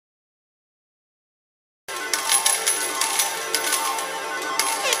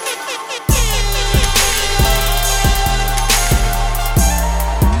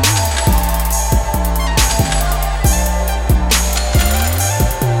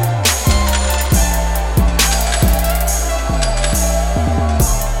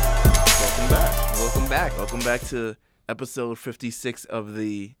back to episode 56 of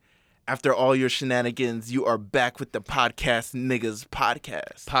the After All Your Shenanigans, You Are Back with the Podcast Niggas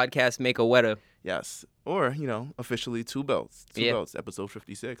podcast. Podcast make a wetter. Yes. Or, officially Two Belts. Two Belts, episode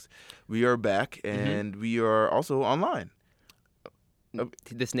 56. We are back, and we are also online.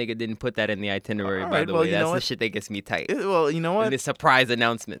 This nigga didn't put that in the itinerary, All by right, the well, way. you know That's the what? shit that gets me tight. Well, you know what? And the surprise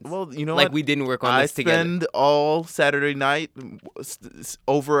announcements. Well, you know like what? we didn't work on I this together. spend all Saturday night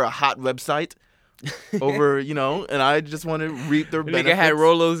over a hot website. Over, and I just want to reap their The benefits. nigga had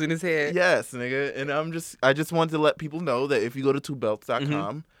Rolos in his hair. Yes, nigga. And I just wanted to let people know that if you go to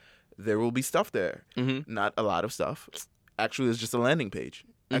twobelts.com, there will be stuff there. Not a lot of stuff. Actually, it's just a landing page.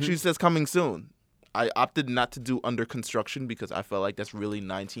 Actually, it says coming soon. I opted not to do under construction because I felt like that's really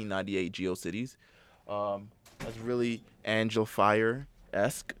 1998 GeoCities. That's really Angel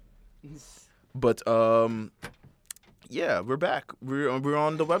Fire-esque. But yeah, we're back. We're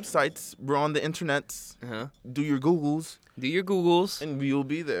on the websites. We're on the internets. Do your Googles. Do your Googles. And we will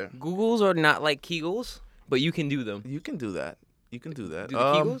be there. Googles are not like Kegels, but you can do them. You can do that. You can do that. Do the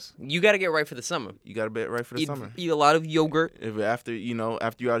Kegels? You got to get right for the summer. You got to get right for the summer. Eat a lot of yogurt. If after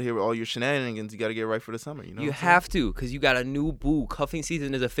you're out here with all your shenanigans, you got to get right for the summer. You have to, because you got a new boo. Cuffing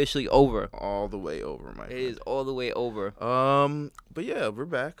season is officially over. All the way over, my friend. It is all the way over. But yeah, we're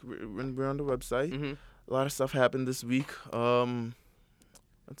back. We're on the website. A lot of stuff happened this week.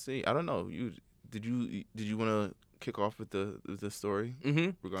 Let's see. I don't know. Did you want to kick off with the story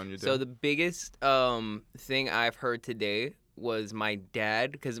regarding your dad? So the biggest thing I've heard today was my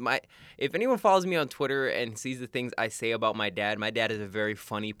dad, because if anyone follows me on Twitter and sees the things I say about my dad is a very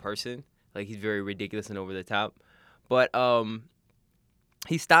funny person. Like, he's very ridiculous and over the top. But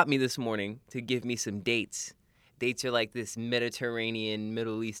he stopped me this morning to give me some dates. Dates are like this Mediterranean,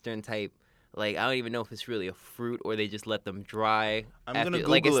 Middle Eastern type. Like, I don't even know if it's really a fruit or they just let them dry. I'm going to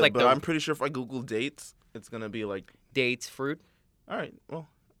Google it, but I'm pretty sure if I Google dates, it's going to be like... Dates, fruit? All right, well,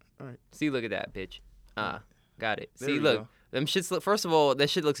 all right. See, look at that, bitch. Got it. There See, we look. go. Them shits, first of all, that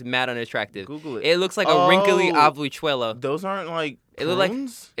shit looks mad unattractive. Google it. It looks like a wrinkly habichuela. Those aren't like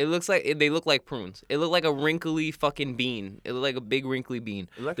prunes? They look like prunes. It looked like a wrinkly fucking bean. It looked like a big wrinkly bean.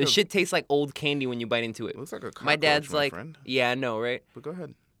 The shit tastes like old candy when you bite into it. It looks like a cockroach, my dad's like, friend. Yeah, I know, right? But go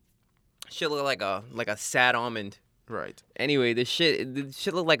ahead. Shit look like a sad almond. Right. Anyway, the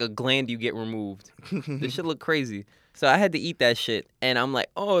shit look like a gland you get removed. This shit look crazy. So I had to eat that shit, and I'm like,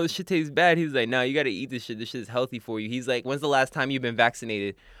 oh, this shit tastes bad. He's like, no, you got to eat this shit. This shit is healthy for you. He's like, when's the last time you've been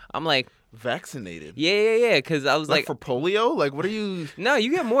vaccinated? I'm like, vaccinated? Yeah, because I was like for polio? Like, what are you? No,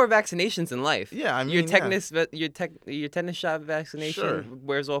 you get more vaccinations in life. Yeah, I mean, your tetanus shot vaccination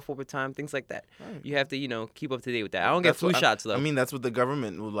wears off over time, things like that. Right. You have to, keep up to date with that. I don't get flu shots, though. I mean, that's what the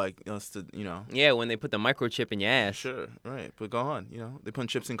government would like us to, Yeah, when they put the microchip in your ass. Sure, right. But go on, they put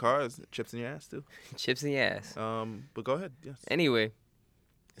chips in cars, chips in your ass, too. Chips in your ass. But go ahead, yes. Anyway,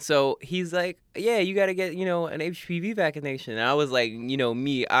 so he's like, yeah, you got to get, an HPV vaccination. And I was like,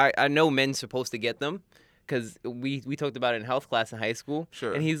 I know men's supposed to get them because we talked about it in health class in high school.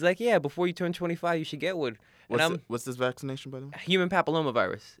 Sure. And he's like, yeah, before you turn 25, you should get one. What's this vaccination, by the way? Human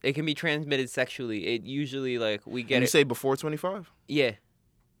papillomavirus. It can be transmitted sexually. It usually, we get and it. You say before 25? Yeah.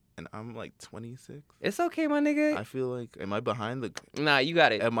 And I'm like 26. It's okay, my nigga. I feel like, am I behind the... Nah, you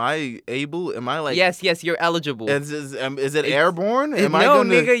got it. Am I able? Am I like... Yes, you're eligible. Is it airborne?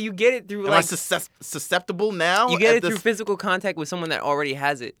 Nigga, you get it through Am I susceptible now? You get it through physical contact with someone that already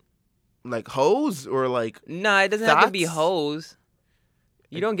has it. Like hose or like... Nah, it doesn't have to be hose.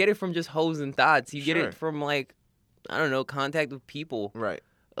 You don't get it from just hose and thoughts. You get it from contact with people. Right.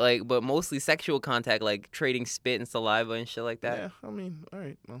 But mostly sexual contact, like trading spit and saliva and shit like that. Yeah, I mean, all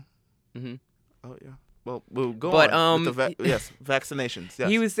right, well. Mm-hmm. Oh, yeah. Well, we'll go on with the vaccinations. Yes.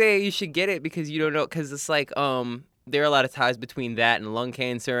 He was saying you should get it because you don't know, because it's like, there are a lot of ties between that and lung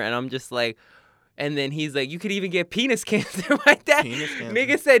cancer, and I'm just like, and then he's like, you could even get penis cancer. My dad,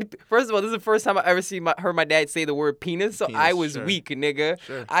 nigga said, first of all, this is the first time I ever heard my dad say the word penis, so I was weak, nigga.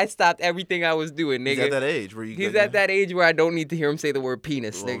 Sure. I stopped everything I was doing, nigga. He's at that age where He's at that age where I don't need to hear him say the word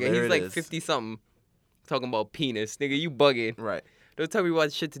penis, nigga. He's like 50-something talking about penis. Nigga, you bugging. Right. Don't tell me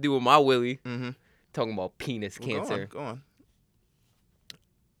about shit to do with my willy. Mm-hmm. Talking about penis cancer. Go on.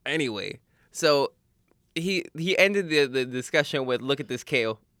 Anyway, so he ended the discussion with, look at this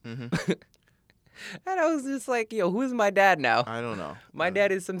kale. Mm-hmm. And I was just like, yo, who's my dad now? I don't know. My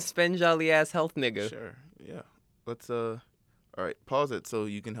dad is some Spenjali ass health nigga. Sure. Yeah. Let's all right, pause it so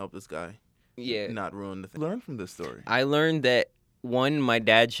you can help this guy. Yeah. Not ruin the thing. Learn from this story. I learned that, one, my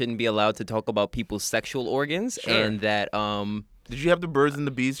dad shouldn't be allowed to talk about people's sexual organs, and that Did you have the birds and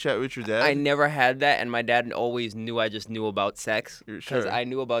the bees chat with your dad? I never had that, and my dad always knew I just knew about sex. Because Sure. I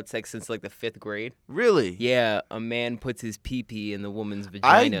knew about sex since like the 5th grade. Really? Yeah, a man puts his pee-pee in the woman's I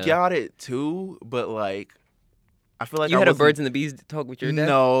vagina. got it too, but like, I feel like You I had a wasn't- birds and the bees talk with your dad?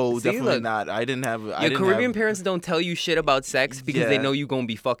 No, See, definitely look. not. I didn't have. I Your didn't Caribbean have, parents don't tell you shit about sex because they Yeah. know you gonna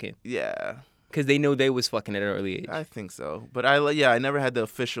be fucking. Yeah, Because they know they was fucking at an early age. I think so. But I never had the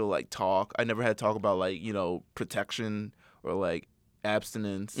official like talk. I never had talk about like protection or like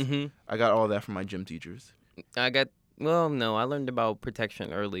abstinence. Mm-hmm. I got all that from my gym teachers. No, I learned about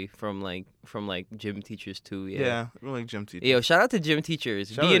protection early from gym teachers too. Yeah, like gym teachers. Yo, shout out to gym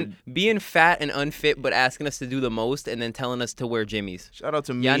teachers. Shout Being fat and unfit, but asking us to do the most and then telling us to wear jimmies. Shout out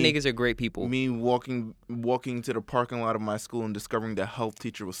to me. Y'all niggas are great people. Me walking to the parking lot of my school and discovering the health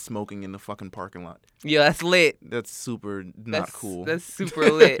teacher was smoking in the fucking parking lot. Yo, that's lit. That's super not cool. That's super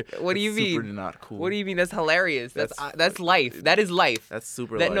lit. What do you That's mean? Super not cool. What do you mean? That's hilarious. That's That's- life. That is life. That's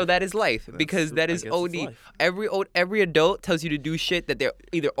super. That life. no, that is life because that I is guess it's OD. life. Every adult tells you to do shit that they're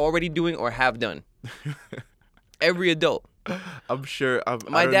either already doing or have done. Every adult. I'm sure.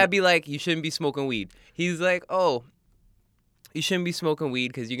 My dad be like, "You shouldn't be smoking weed." He's like, "Oh, you shouldn't be smoking weed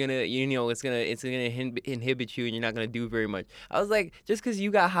because you're gonna, it's gonna inhibit you and you're not gonna do very much." I was like, just because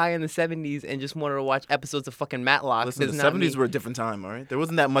you got high in the '70s and just wanted to watch episodes of fucking Matlock, Listen, does the not 70s mean- were a different time. All right, there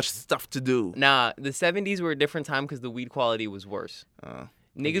wasn't that much stuff to do. Nah, the '70s were a different time because the weed quality was worse.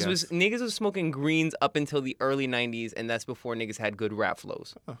 Niggas was smoking greens up until the early '90s, and that's before niggas had good rap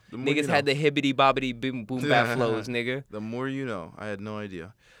flows. Niggas had the hibbity bobbity boom boom bap flows, nigga. The more you know. I had no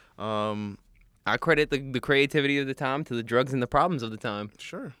idea. I credit the creativity of the time to the drugs and the problems of the time.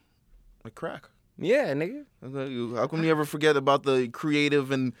 Sure, like crack. Yeah, nigga. How come you ever forget about the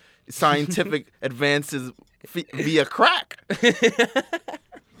creative and scientific advances via crack?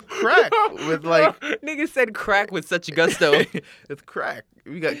 Crack with like Niggas said crack with such gusto. it's crack.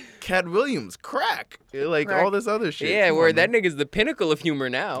 We got Cat Williams, crack, like Crack. all this other shit. Yeah, Come where on, that man. nigga's the pinnacle of humor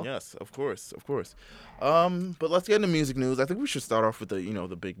now. Yes, of course. But let's get into music news. I think we should start off with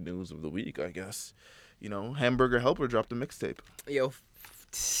the big news of the week. I guess, Hamburger Helper dropped a mixtape, Yo,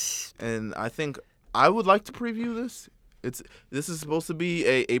 and I think I would like to preview this. This is supposed to be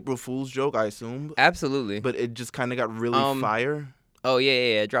a April Fool's joke, I assume, absolutely. but it just kind of got really fire. Oh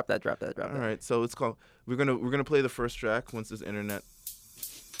yeah. Drop that. All right, so it's called. We're gonna play the first track once this internet.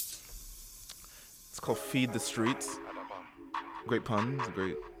 It's called "Feed the Streets." Great pun. It's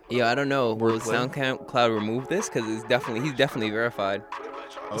great. Yo, I don't know. Will Wordplay. SoundCloud remove this? Because he's definitely verified.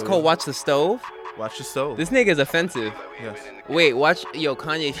 It's Oh, called yeah. Watch the Stove. Watch the Stove. This nigga's offensive. Yes. Wait, watch. Yo,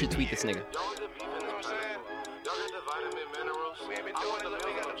 Kanye should tweet this nigga.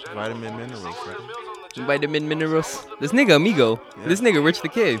 Vitamin minerals. Right? Vitamin minerals. This nigga amigo. Yeah. This nigga Rich the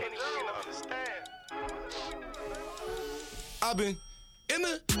Kid. I've been in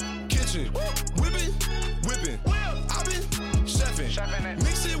the kitchen, whipping. I've been chefing,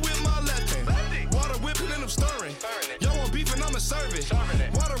 mix it with my left hand. Water whipping and I'm stirring. Y'all want beef and I'ma serve it.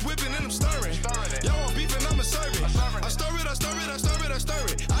 Water whipping and I'm stirring. Y'all want beef and I'ma serve it. I stir it.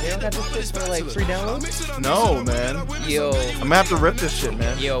 They don't got this shit for like free downloads? No, man. Yo, I'm gonna have to rip this shit,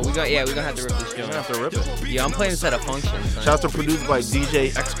 man. we gonna have to rip this I'm joint. gonna have to rip it. Yo, I'm playing this at a function. son. Shout out to produced by DJ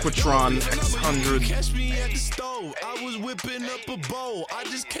Xquitron X100. Catch me at the stove. I was whipping up a bowl. I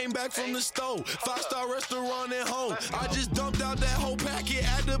just came back from the stove. 5-star restaurant at home. I just dumped out that whole packet.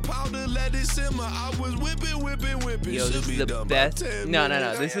 Add the powder, let it simmer. I was whipping. Yo, this Should is be the done by best. 10 No.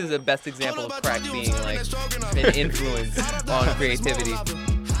 minutes. This is the best example of Hold up, I crack told you being I'm like talking that an strong influence enough. on creativity.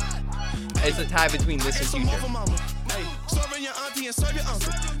 It's a tie between this and Some Future. more for mama. Hey, serving your auntie and serve your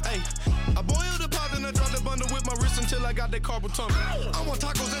uncle. Hey, I boiled the pot and I dropped the bundle with my wrist until I got that carpal tunnel. I want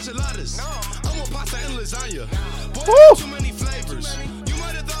tacos, enchiladas. I want pasta and lasagna. Boy, Woo! too many flavors. You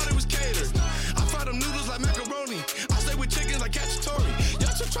might have thought it was catered. I fry them noodles like macaroni. I stay with chickens like cacciatore. Y'all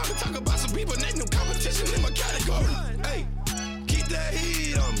just trying to talk about some people, ain't no competition in my category. Hey, keep that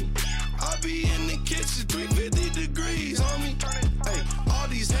heat on me. I be in the kitchen, 350 degrees, homie. Hey, all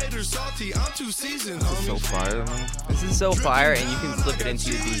these haters salty, I'm too seasoned, homie. So fire, man. This is so fire, and you can slip it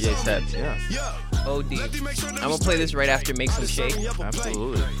into your DJ set. Yeah, OD. I'm gonna play this right after Make Some Shake.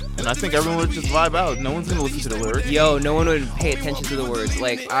 absolutely. And I think everyone would just vibe out. No one's gonna listen to the lyrics. Yo, no one would pay attention to the words.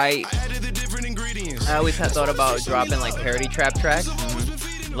 Like I always had thought about dropping like parody trap tracks,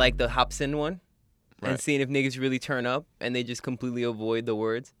 like the Hobson one, and Right. seeing if niggas really turn up and they just completely avoid the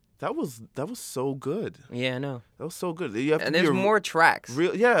words. That was so good. Yeah, I know. That was so good. You have And to be there's a more tracks.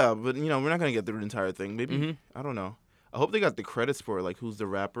 Real, yeah, but we're not gonna get through the entire thing. Maybe Mhm. I don't know. I hope they got the credits for it, like who's the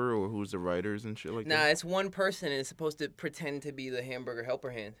rapper or who's the writers and shit like Nah, that. it's one person and it's supposed to pretend to be the Hamburger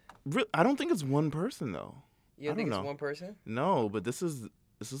Helper hand. I don't think it's one person though. You don't think it's one person? No, but this is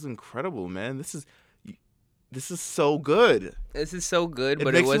incredible, man. This is so good. This is so good, It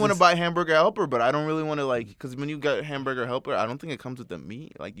but makes me want to buy Hamburger Helper, but I don't really want to because when you got Hamburger Helper, I don't think it comes with the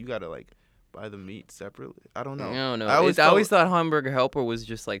meat. Like you gotta buy the meat separately. I don't know. No. I always thought Hamburger Helper was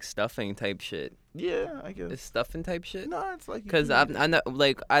just like stuffing type shit. Yeah, I guess. It's stuffing type shit. No, it's like because I'm not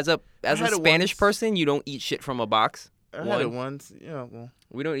like as a Spanish person, you don't eat shit from a box. I had it once. Yeah, well,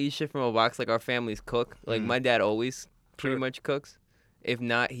 we don't eat shit from a box. Like our families cook. Like my dad always pretty much cooks. If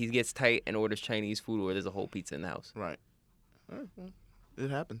not, he gets tight and orders Chinese food, or there's a whole pizza in the house. Right. Well, it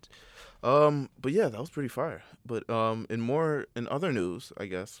happens. But yeah, that was pretty fire. But in other news, I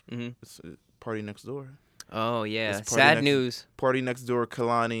guess, it's Party Next Door. Oh yeah, sad news. Party Next Door,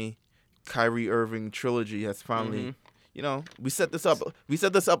 Kehlani, Kyrie Irving trilogy has finally. You know, we set this up. We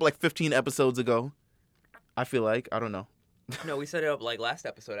set this up like 15 episodes ago. I feel like I don't know. No, we set it up like last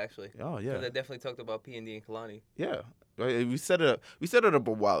episode actually. Oh yeah. Because I definitely talked about P&D and Kehlani. Yeah. We set it up. We set it up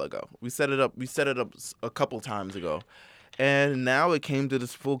a while ago. We set it up a couple times ago, and now it came to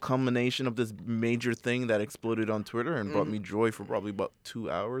this full culmination of this major thing that exploded on Twitter and brought me joy for probably about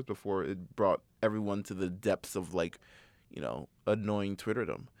 2 hours before it brought everyone to the depths of annoying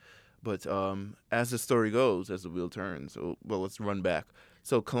Twitterdom. But as the story goes, as the wheel turns, let's run back.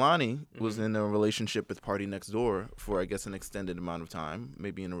 So Kehlani was in a relationship with Party Next Door for, I guess, an extended amount of time.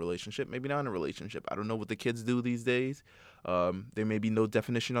 Maybe in a relationship, maybe not in a relationship. I don't know what the kids do these days. There may be no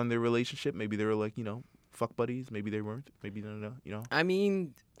definition on their relationship. Maybe they were fuck buddies. Maybe they weren't. Maybe no. I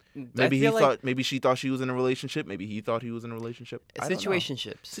mean, maybe maybe she thought she was in a relationship. Maybe he thought he was in a relationship.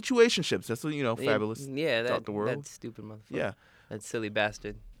 Situationships. Situationships. That's what Fabulous. Yeah, taught the world. That stupid motherfucker. Yeah, that silly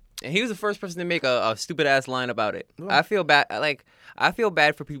bastard. And he was the first person to make a stupid ass line about it. Well, I feel bad. I feel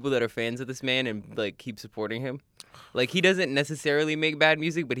bad for people that are fans of this man and keep supporting him. He doesn't necessarily make bad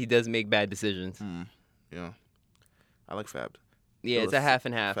music, but he does make bad decisions. Yeah, I like Fab. Yeah, it's a half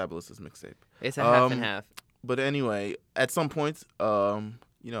and half. Fabulous's mixtape. It's a half and half. But anyway, at some point,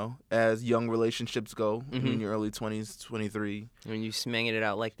 as young relationships go, in your early 20s, 23. When you smanging it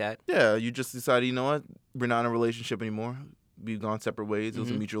out like that. Yeah, you just decide, you know what, we're not in a relationship anymore. We've gone separate ways. It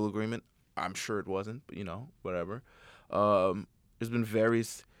was a mutual agreement. I'm sure it wasn't, but whatever. There's been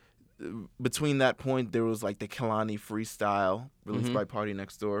various. Between that point, there was the Kehlani freestyle released by Party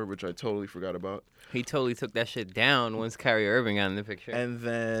Next Door, which I totally forgot about. He totally took that shit down once Kyrie Irving got in the picture. And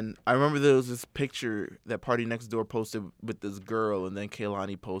then I remember there was this picture that Party Next Door posted with this girl, and then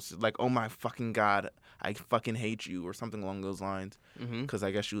Kehlani posted oh my fucking God, I fucking hate you, or something along those lines. Because I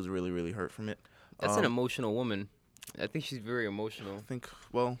guess she was really, really hurt from it. That's an emotional woman. I think she's very emotional. I think,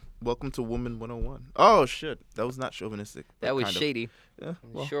 welcome to Woman 101. Oh, shit. That was not chauvinistic. That was shady. Yeah,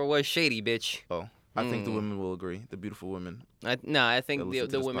 sure was shady, bitch. Oh, I think the women will agree. The beautiful women. I think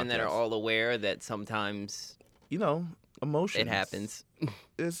the women that are all aware that sometimes... emotions. It happens.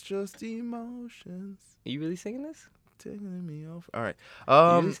 It's just emotions. Are you really singing this? Taking me off. All right.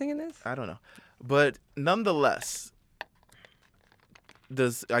 Are you really singing this? I don't know. But nonetheless,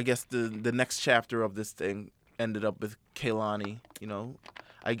 I guess the next chapter of this thing ended up with Kehlani,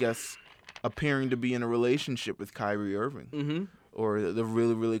 I guess appearing to be in a relationship with Kyrie Irving. Or the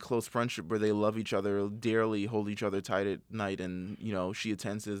really, really close friendship where they love each other dearly, hold each other tight at night, and, she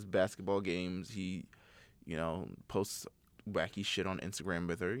attends his basketball games. He, posts wacky shit on Instagram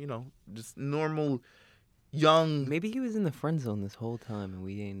with her, just normal, young... Maybe he was in the friend zone this whole time and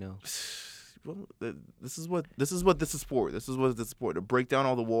we didn't know. Well, this is what this is for. This is what this is for. To break down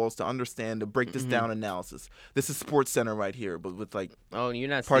all the walls, to understand, to break this down analysis. This is Sports Center right here, but with Oh, you're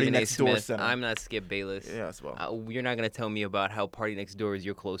not Party Stephen A. Next Door Smith. Center. I'm not Skip Bayless. Yeah, as well. You're not gonna tell me about how Party Next Door is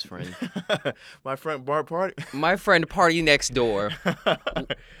your close friend. My friend Party. My friend Party Next Door.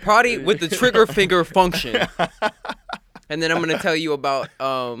 Party with the trigger finger function. And then I'm gonna tell you about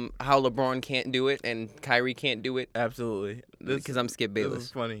how LeBron can't do it and Kyrie can't do it. Absolutely, because I'm Skip Bayless. This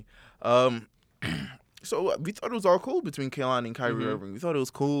is funny. So we thought it was all cool between Kehlani and Kyrie Irving. We thought it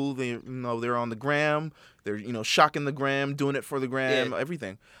was cool. They're on the gram. They're shocking the gram, doing it for the gram,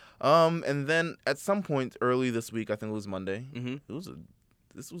 everything. And then at some point early this week, I think it was Monday.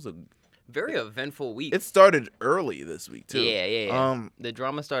 This was a very eventful week. It started early this week too. Yeah. The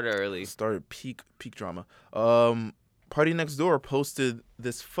drama started early. Started peak drama. Party Next Door posted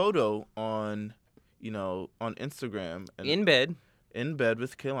this photo on Instagram. And in bed. in bed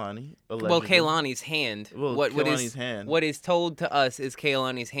with Kehlani. Allegedly. Well, Kehlani's hand. Well, what Kehlani's is hand. What is told to us is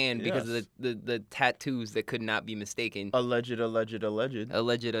Kehlani's hand because Yes. of the tattoos that could not be mistaken. Alleged.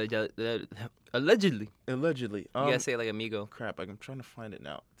 Allegedly. Allegedly. You gotta say it like amigo. Crap, I'm trying to find it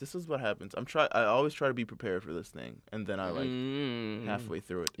now. This is what happens. I always try to be prepared for this thing, and then I halfway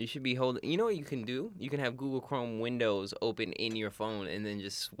through it. You should be holding. You know what you can do? You can have Google Chrome windows open in your phone and then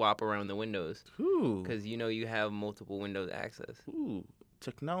just swap around the windows. Ooh. Because you have multiple windows access. Ooh.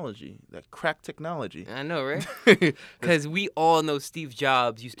 Technology. That crack technology. I know, right? Because we all know Steve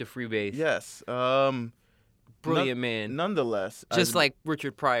Jobs used to freebase. Yes. Brilliant man. Nonetheless, Just like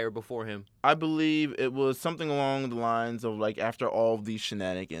Richard Pryor before him. I believe it was something along the lines of like after all of these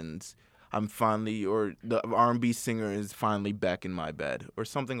shenanigans, the R&B singer is finally back in my bed, or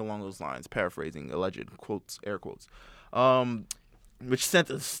something along those lines. Paraphrasing, alleged quotes, air quotes, which sent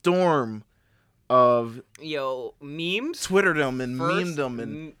a storm of memes. Twittered them and First, memed them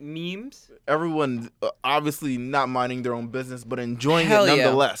and memes. everyone obviously not minding their own business but enjoying Hell it yeah.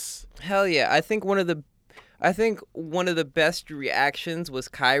 nonetheless. Hell yeah! I think one of the best reactions was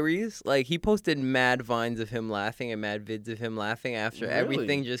Kyrie's. Like, he posted mad vines of him laughing and mad vids of him laughing after Really?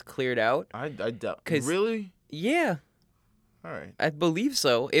 everything just cleared out. I doubt. 'Cause- Really? Yeah, All right. I believe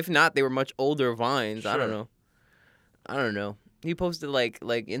so. If not, they were much older vines. I don't Sure. know. He posted like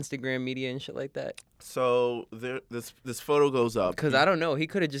Instagram media and shit like that. So this photo goes up. Because I don't know, he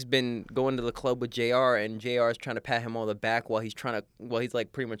could have just been going to the club with JR, and JR is trying to pat him on the back while he's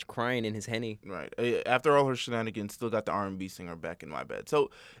like pretty much crying in his Henny. Right. After all her shenanigans, still got the R&B singer back in my bed.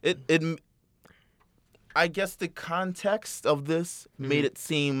 So I guess the context of this made it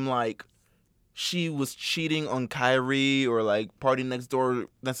seem like she was cheating on Kyrie, or like Party Next Door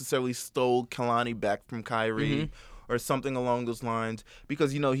necessarily stole Kehlani back from Kyrie, or something along those lines.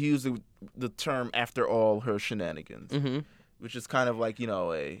 Because, he used the term after all her shenanigans, which is kind of like,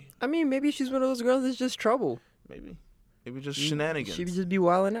 I mean, maybe she's one of those girls that's just trouble. maybe just shenanigans. She would just be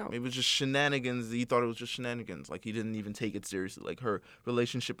wilding out. Maybe it was just shenanigans. He thought it was just shenanigans. Like, he didn't even take it seriously. Like, her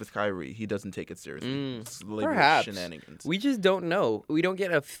relationship with Kyrie, he doesn't take it seriously. It's labeled Perhaps. shenanigans. We just don't know. We don't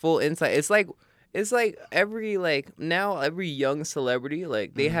get a full insight. It's like every young celebrity,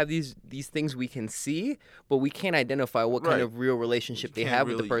 like, they have these things we can see, but we can't identify what kind Right. of real relationship they have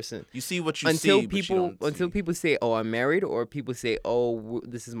with the person. You see what you Until see, but you don't until see. people say, "Oh, I'm married," or people say, "Oh,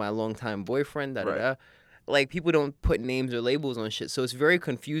 this is my longtime boyfriend." Da da Right. da. Like, people don't put names or labels on shit, so it's very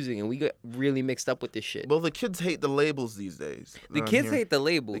confusing, and we get really mixed up with this shit. Well, the kids hate the labels these days. The kids hate the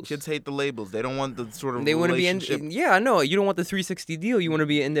labels. The kids hate the labels. They don't want the sort of They want to be relationship. yeah, I know. You don't want the 360 deal. You want to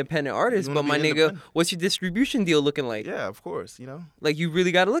be an independent artist. You But wanna my be nigga, independent. what's your distribution deal looking like? Yeah, of course. Like, you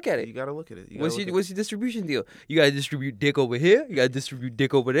really got to look at it. You gotta look at it. What's your distribution deal? You got to distribute dick over here. You got to distribute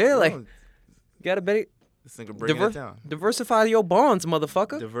dick over there. Like, you got to bet this nigga bring it down. diversify your bonds,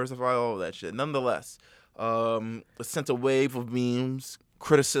 motherfucker. Diversify all of that shit. Nonetheless, it sent a wave of memes,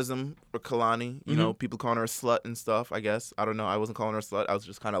 criticism for Kehlani. You know, people calling her a slut and stuff, I guess. I don't know. I wasn't calling her a slut. I was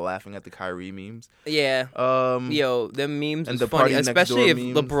just kind of laughing at the Kyrie memes. Yeah. Yo, them memes and was the funny, Party Next especially Door if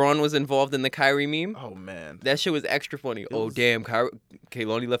memes. LeBron was involved in the Kyrie meme. Oh, man. That shit was extra funny. Damn,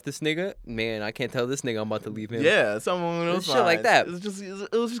 Kehlani left this nigga? Man, I can't tell this nigga I'm about to leave him. Yeah, someone else. Shit like that.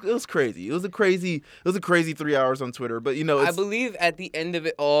 It was crazy. It was a crazy 3 hours on Twitter. But it's, I believe at the end of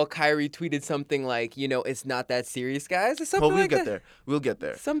it all, Kyrie tweeted something like, it's not that serious, guys, or something like that. We'll get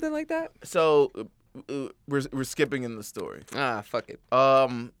there. Something like that. So we're skipping in the story. Fuck it.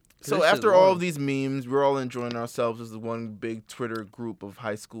 So This after is all long. of these memes, we're all enjoying ourselves as one big Twitter group of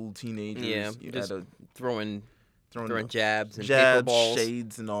high school teenagers. Yeah, just throwing jabs and jabs, paper balls,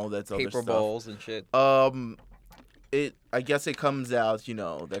 shades, and all that other paper stuff. balls and shit. I guess it comes out,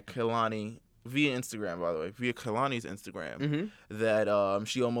 that Kehlani, via Instagram, by the way, via Kehlani's Instagram, that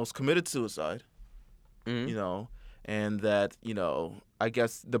she almost committed suicide. And that, I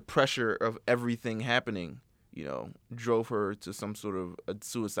guess the pressure of everything happening, drove her to some sort of a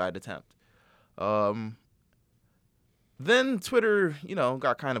suicide attempt. Then Twitter,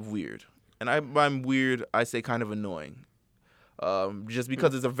 got kind of weird. And I'm weird, I say kind of annoying. Just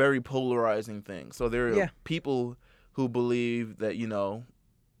because it's a very polarizing thing. So there are people who believe that,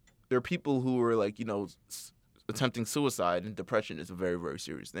 there are people who are like, attempting suicide and depression is a very, very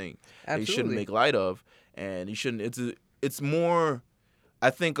serious thing. That you shouldn't make light of. And you shouldn't, it's more, I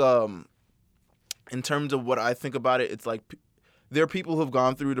think, in terms of what I think about it, it's like there are people who have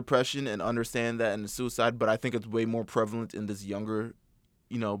gone through depression and understand that and suicide, but I think it's way more prevalent in this younger,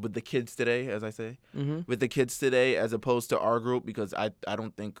 with the kids today, as I say, with the kids today, as opposed to our group, because I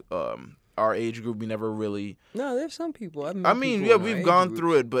don't think our age group, we never really. No, there's some people. I mean, yeah, we've gone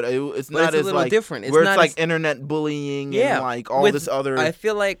through it, but it's But not it's a as little like different. It's where not it's like as- internet bullying Yeah, and like all with- this other. I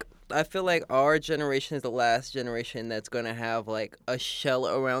feel like our generation is the last generation that's gonna have like a shell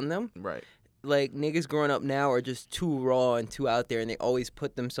around them. Right. Like niggas growing up now are just too raw and too out there, and they always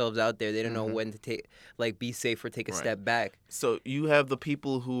put themselves out there. They don't know when to be safe or take a Right. step back. So you have the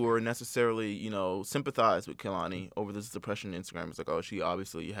people who are necessarily, sympathize with Kehlani over this depression. Instagram is like, oh, she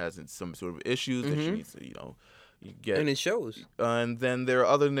obviously has some sort of issues that she needs to, you get. And it shows. And then there are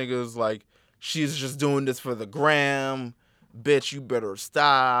other niggas like, she's just doing this for the gram. Bitch, you better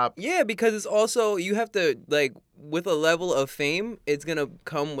stop. Yeah, because it's also you have to like with a level of fame, it's gonna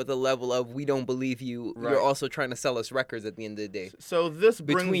come with a level of we don't believe you. Right. You're also trying to sell us records at the end of the day. So this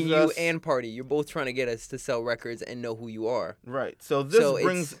brings Between you us, and Party, you're both trying to get us to sell records and know who you are. right. So this So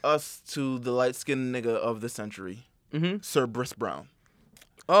brings us to the light skinned nigga of the century, Sir Briss Brown.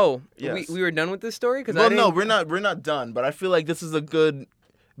 Oh, Yes. we were done with this story because Well, no, we're not done. But I feel like this is a good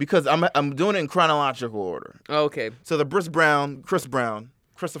because I'm doing it in chronological order. Oh, okay. So the Briss Brown,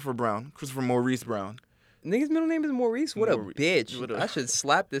 Christopher Maurice Brown. Nigga's middle name is Maurice. What Maurice. a bitch! What a- I should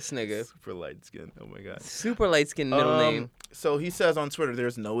slap this nigga. Super light skin. Oh my god. Super light skinned middle name. So he says on Twitter,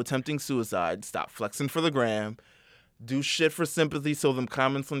 "There's no attempting suicide. Stop flexing for the gram. Do shit for sympathy so them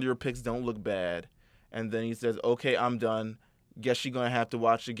comments under your pics don't look bad." And then he says, "Okay, I'm done. Guess you're gonna have to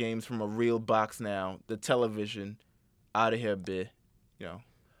watch the games from a real box now. The television. Out of here, bitch.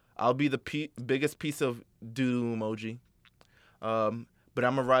 I'll be the biggest piece of doo emoji. But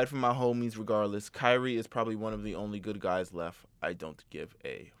I'm going to ride for my homies regardless. Kyrie is probably one of the only good guys left. I don't give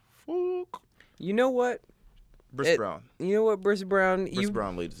a fuck." You know what? Briss Brown. You know what, Briss Brown? Briss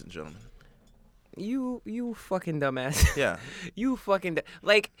Brown, ladies and gentlemen. You fucking dumbass. Yeah. You fucking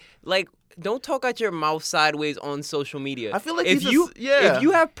like don't talk out your mouth sideways on social media. I feel like if yeah.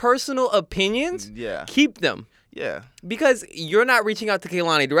 you have personal opinions, Yeah. keep them. Yeah. Because you're not reaching out to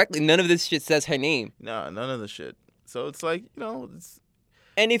Kehlani directly. None of this shit says her name. No, none of the shit. So it's like, it's...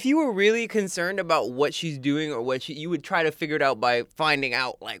 And if you were really concerned about what she's doing or you would try to figure it out by finding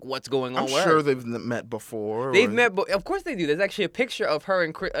out like what's going on I'm with sure her. they've met before. They've met, of course they do. There's actually a picture of her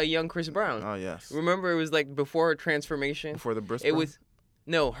and a young Chris Brown. Oh, yes. Remember, it was like before her transformation. Before the Briss It Brown? was,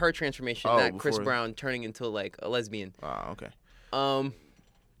 no, her transformation, Oh, not Chris before- Brown turning into like a lesbian. Ah, okay.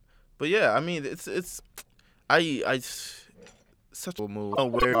 But yeah, I mean, it's such a move. Oh,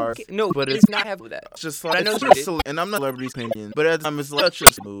 no, but it's not have that. It's just But I like, know it's you did. and I'm not celebrity's opinion, but at the time it's like such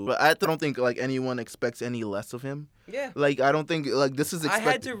a smooth. But I don't think like anyone expects any less of him. Yeah. Like I don't think like this is I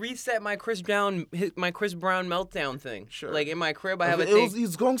expected. had to reset my Chris Brown meltdown thing. Sure. Like in my crib, I have a It was, thing.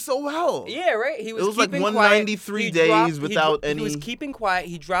 he's going so well. Yeah, right. He was. It was like keeping 193 quiet. days without He was any- keeping quiet.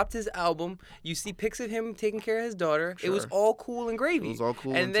 He dropped his album. You see pics of him taking care of his daughter. It was Sure. all cool and gravy. It was all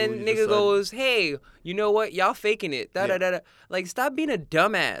cool And until then he nigga decided- goes, "Hey, you know what? Y'all faking it. Da da Yeah. da da. Like, stop being a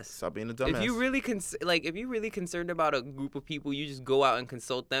dumbass. Stop being a dumbass. If you really if you really concerned about a group of people, you just go out and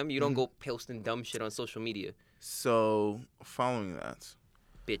consult them. You don't go posting dumb shit on social media. So following that,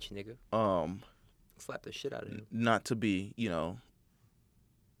 Bitch, nigga. Slap the shit out of him. not to be,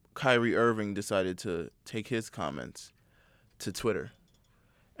 Kyrie Irving decided to take his comments to Twitter.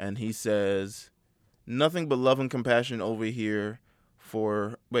 And he says, "Nothing but love and compassion over here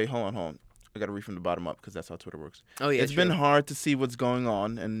for..." Wait, hold on. I got to read from the bottom up because that's how Twitter works. Oh, yeah, It's sure. been hard to see what's going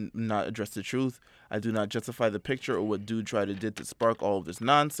on and not address the truth. I do not justify the picture or what dude tried to did to spark all of this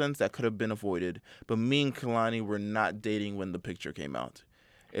nonsense that could have been avoided. But me and Kehlani were not dating when the picture came out.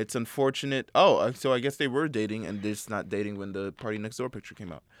 It's unfortunate. Oh, so I guess they were dating and they're just not dating when the Party Next Door picture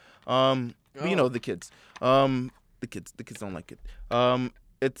came out. But the kids. The kids don't like it.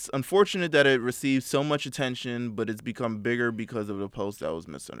 It's unfortunate that it received so much attention, but it's become bigger because of the post that was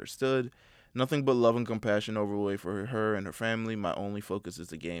misunderstood. Nothing but love and compassion overway for her and her family. My only focus is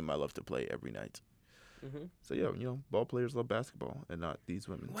the game I love to play every night. Mm-hmm. So yeah, ball players love basketball and not these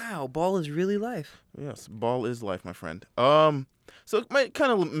women. Wow, ball is really life. Yes, ball is life, my friend. So it might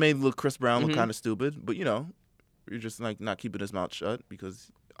kind of made look Chris Brown look kind of stupid, but you're just like not keeping his mouth shut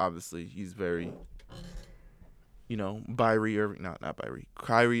because obviously he's very,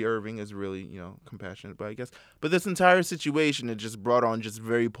 Kyrie Irving is really, compassionate, but I guess. But this entire situation, it just brought on just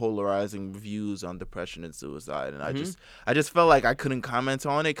very polarizing views on depression and suicide, and I just felt like I couldn't comment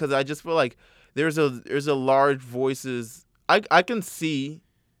on it because I just feel like there's a large voices. I can see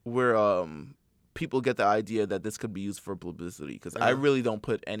where people get the idea that this could be used for publicity because I really don't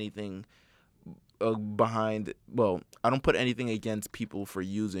put anything behind. Well, I don't put anything against people for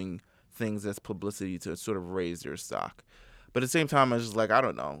using things as publicity to sort of raise their stock. But at the same time, I was just like, I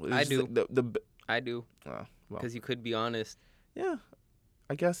don't know. I do. I do. Because you could be honest. Yeah.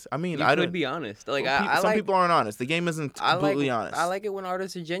 I guess. I mean, You I could don't. be honest. Like Well, I some like. people aren't honest. The game isn't completely honest. I like it when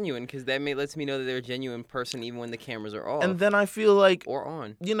artists are genuine because that lets me know that they're a genuine person even when the cameras are off And then I feel like, or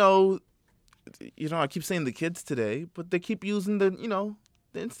on. I keep saying the kids today, but they keep using the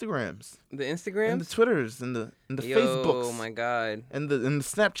Instagrams, The Instagrams, and the Twitters, and the Facebooks. Oh my god. And the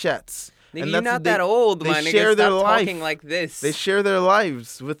Snapchats. Nigga, And you're not that old, my nigga. share their Stop life. talking like this. They share their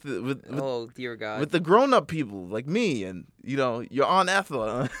lives with Oh dear God. with the grown up people like me and your Aunt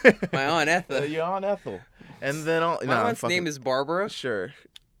Ethel. My Aunt Ethel. Your Aunt Ethel. And then My aunt's name is Barbara. Sure.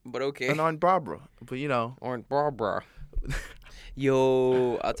 But okay. And Aunt Barbara. But Aunt Barbara.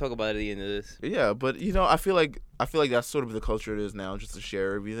 Yo, I'll talk about it at the end of this. Yeah, but I feel like that's sort of the culture it is now, just to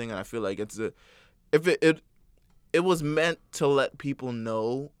share everything. And I feel like if it was meant to let people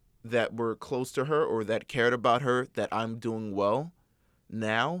know that were close to her or that cared about her, that I'm doing well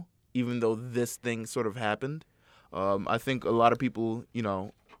now, even though this thing sort of happened. I think a lot of people,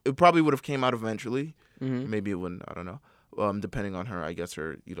 it probably would have came out eventually. Mm-hmm. Maybe it wouldn't. I don't know. Depending on her, I guess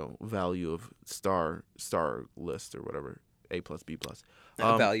her, value of star list or whatever, A+, B+.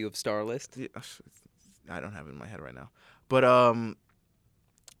 Value of star list. Yeah, I don't have it in my head right now, but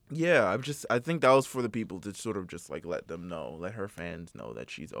yeah, I think that was for the people to sort of just like let her fans know that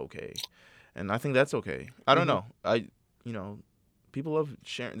she's okay, and I think that's okay. I don't know. People love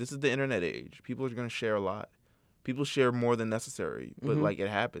sharing. This is the internet age. People are gonna share a lot. People share more than necessary, but like it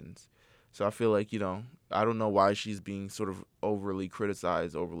happens. So I feel like I don't know why she's being sort of overly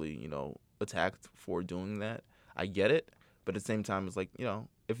criticized, overly attacked for doing that. I get it, but at the same time, it's like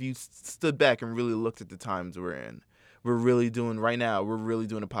if you stood back and really looked at the times we're in. We're really doing a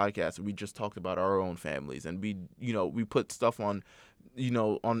podcast. We just talked about our own families, and we put stuff on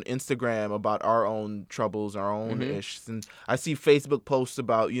on Instagram about our own troubles, our own issues. And I see Facebook posts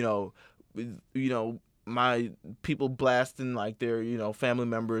about my people blasting like their family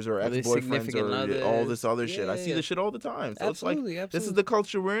members or ex-boyfriends or all this other shit. I see this shit all the time. So absolutely, it's like absolutely. This is the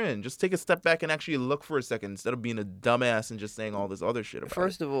culture we're in. Just take a step back and actually look for a second instead of being a dumbass and just saying all this other shit about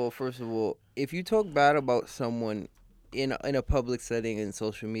First of all, if you talk bad about someone in a public setting in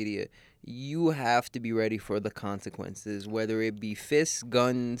social media, you have to be ready for the consequences, whether it be fists,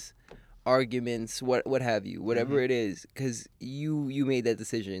 guns, arguments, what have you, whatever it is, because you made that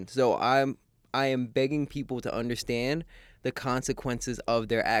decision. So I am begging people to understand the consequences of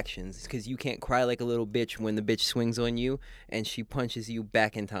their actions, because you can't cry like a little bitch when the bitch swings on you and she punches you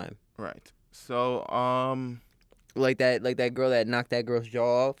back in time. Right. So like that girl that knocked that girl's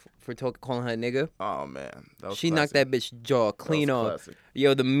jaw off for calling her a nigga. Oh man, she knocked that bitch jaw clean off.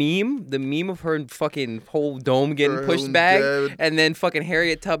 Yo, the meme of her fucking whole dome getting pushed back, and then fucking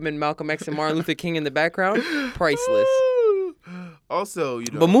Harriet Tubman, Malcolm X, and Martin Luther King in the background, priceless. Also,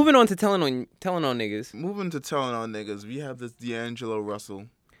 But moving on to telling on niggas. Moving to telling on niggas, we have this D'Angelo Russell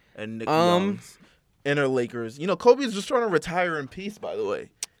and Nick Young's inner Lakers. Kobe's just trying to retire in peace, by the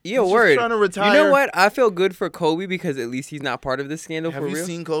way. Yeah, he's word. Just trying to retire. You know what? I feel good for Kobe because at least he's not part of this scandal. Have for real. Have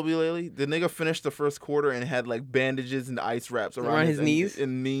you seen Kobe lately? The nigga finished the first quarter and had like bandages and ice wraps around his knees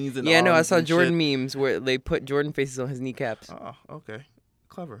and knees and yeah, no, I saw and Jordan shit. memes where they put Jordan faces on his kneecaps. Oh, okay,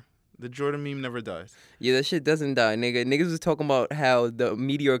 clever. The Jordan meme never dies. Yeah, that shit doesn't die, nigga. Niggas was talking about how the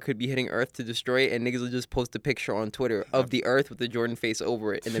meteor could be hitting Earth to destroy it, and niggas will just post a picture on Twitter of the Earth with the Jordan face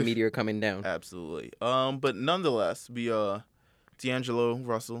over it and the meteor coming down. Absolutely. But nonetheless, D'Angelo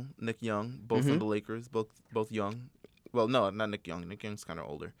Russell, Nick Young, both on the Lakers, both young. Well, no, not Nick Young. Nick Young's kind of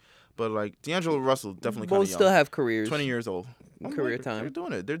older. But like D'Angelo Russell, definitely kind of young. Both still have careers. 20 years old. Career time. They're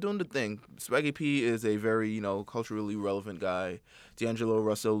doing it. They're doing the thing. Swaggy P is a very, culturally relevant guy. D'Angelo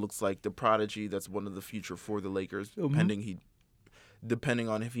Russell looks like the prodigy that's one of the future for the Lakers, depending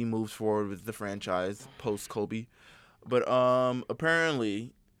on if he moves forward with the franchise post Kobe. But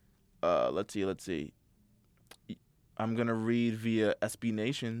apparently, let's see. I'm gonna read via SB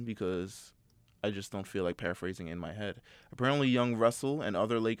Nation because I just don't feel like paraphrasing in my head. Apparently, young Russell and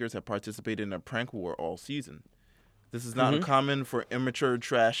other Lakers have participated in a prank war all season. This is not uncommon for immature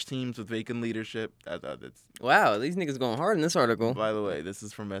trash teams with vacant leadership. Wow, these niggas going hard in this article. By the way, this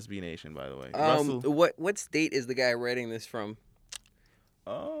is from SB Nation, by the way. Russell, what state is the guy writing this from?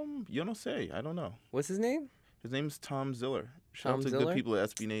 You don't say. I don't know. What's his name? His name's Tom Ziller. Shout out to Ziller? good people at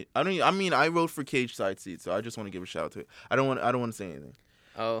SB Nation. I wrote for Cage Side Seats, so I just want to give a shout out to it. I don't want to say anything.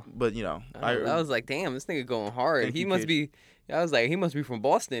 Oh. But I was like, damn, this nigga going hard. He must be from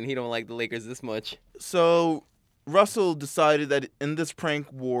Boston. He don't like the Lakers this much. So Russell decided that in this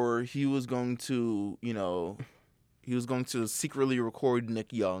prank war, he was going to secretly record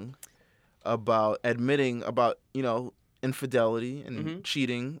Nick Young admitting about infidelity and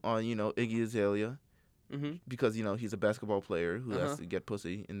cheating on Iggy Azalea, because he's a basketball player who has to get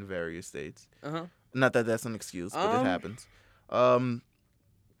pussy in various states. Uh-huh. Not that that's an excuse, but it happens.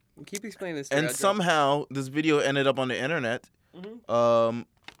 Keep explaining this. And somehow this video ended up on the internet. And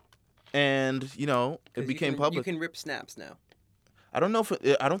it became public. You can rip snaps now. I don't know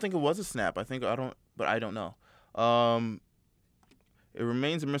I don't think it was a snap. I don't know. It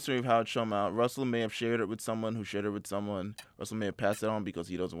remains a mystery of how it showed out. Russell may have shared it with someone who shared it with someone. Russell may have passed it on because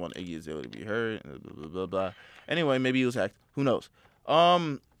he doesn't want Iggy Azalea to be heard. Blah, blah, blah. Anyway, maybe he was hacked. Who knows?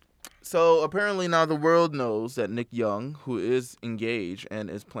 So apparently now the world knows that Nick Young, who is engaged and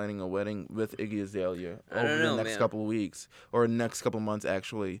is planning a wedding with Iggy Azalea over the next couple of weeks, or next couple of months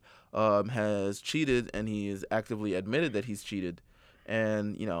actually, has cheated, and he has actively admitted that he's cheated.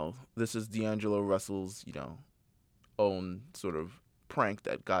 And, this is D'Angelo Russell's, own sort of prank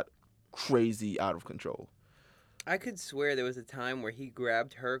that got crazy out of control. I could swear there was a time where he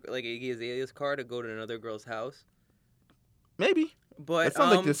grabbed her, like Iggy Azalea's car, to go to another girl's house. Maybe. But that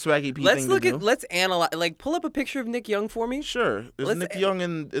sounds like the Swaggy P thing to do. Let's analyze. Like, pull up a picture of Nick Young for me. Sure. There's Nick Young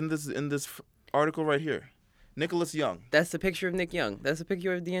in this article right here. Nicholas Young. That's the picture of Nick Young. That's a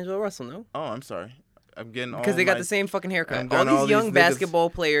picture of D'Angelo Russell, no? Oh, I'm sorry. I'm getting all because they got the same fucking haircut. All these young niggas, basketball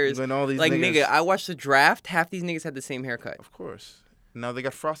players, all these like niggas. nigga, I watched the draft. Half these niggas had the same haircut. Of course. Now they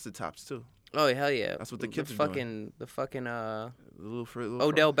got frosted tops too. Oh hell yeah! That's what the kids are doing. The fucking little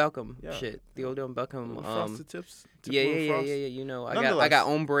Odell Beckham shit. The Odell Beckham frosted tips. Yeah. You know, I got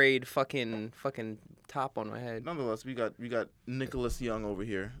ombre fucking top on my head. Nonetheless, we got Nicholas Young over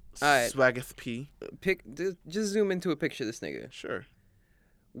here. All right. Swaggeth P. Just zoom into a picture of this nigga. Sure.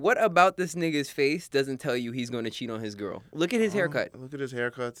 What about this nigga's face doesn't tell you he's going to cheat on his girl? Look at his haircut. Look at his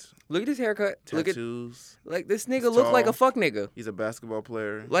haircuts. Look at his haircut. Tattoos. Like this nigga look like a fuck nigga. He's a basketball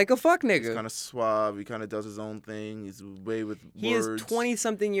player. Like a fuck nigga. He's kind of suave. He kind of does his own thing. He's way with words. He is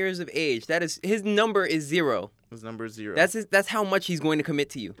 20-something years of age. That is his number is 0. His number is 0. That's how much he's going to commit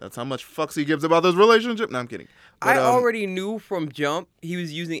to you. That's how much fucks he gives about this relationship. No, I'm kidding. But, I already knew from jump he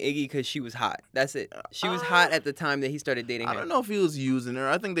was using Iggy because she was hot. That's it. She was hot at the time that he started dating her. I don't know if he was using her.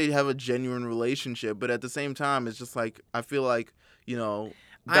 I think they have a genuine relationship, but at the same time, it's just like I feel like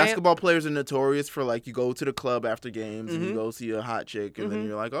basketball players are notorious for like you go to the club after games and you go see a hot chick and then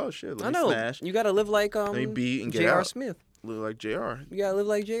you're like, oh shit, let me smash. You gotta live like let me beat and get J.R. out. Smith. Live like J.R. You gotta live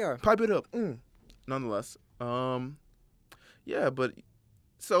like J.R. Pipe it up. Nonetheless, yeah, but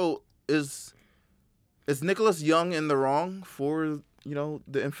so is Nicholas Young in the wrong for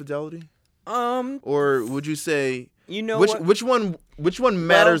the infidelity? Or would you say which one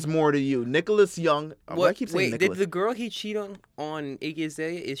matters more to you, Nicholas Young? I keep saying Nicholas. Did the girl he cheat on Iggy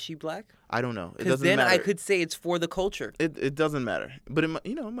Azalea, is she black? I don't know. It doesn't matter. Because then I could say it's for the culture. It doesn't matter, but it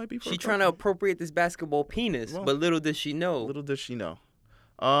might be. She's trying to appropriate this basketball penis, but little does she know. Little does she know.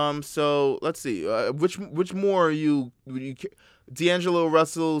 So let's see. Which more are you D'Angelo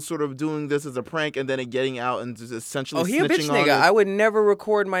Russell sort of doing this as a prank and then it getting out and just essentially he a bitch snitching on nigga. it? I would never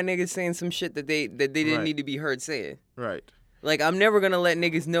record my niggas saying some shit that they didn't need to be heard saying. Right. Like I'm never gonna let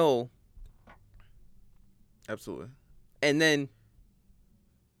niggas know. Absolutely. And then.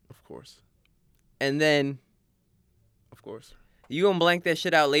 Of course. And then. Of course. You gonna blank that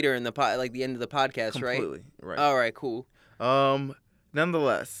shit out later in the the end of the podcast, right? Completely. Right. All right. Cool.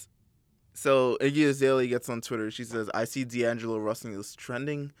 Nonetheless, so Iggy Azalea gets on Twitter. She says, "I see D'Angelo Russell is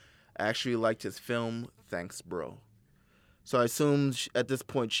trending. I actually liked his film. Thanks, bro." So I assume at this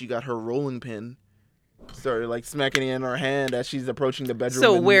point she got her rolling pin, started like smacking it in her hand as she's approaching the bedroom.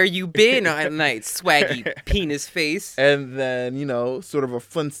 So where you been at night, swaggy penis face? And then sort of a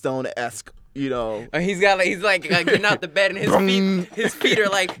Flintstone-esque. He's like getting out the bed and his feet are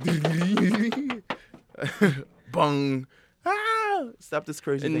like bung. Stop this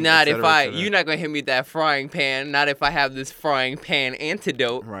crazy thing. Not if you're not gonna hit me with that frying pan. Not if I have this frying pan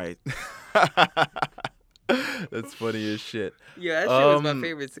antidote. Right. That's funny as shit. Yeah, that shit was my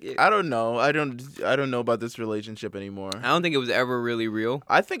favorite skit. I don't know. I don't know about this relationship anymore. I don't think it was ever really real.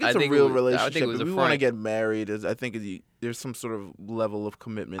 I think it's a real relationship. I think it was if we want to get married, I think there's some sort of level of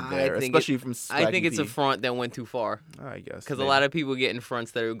commitment there, especially from Swaggy I think it's P. a front that went too far. I guess. Because a lot of people get in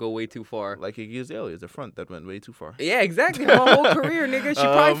fronts that go way too far. Like Iggy Azalea is a front that went way too far. Yeah, exactly. Her whole career, nigga. She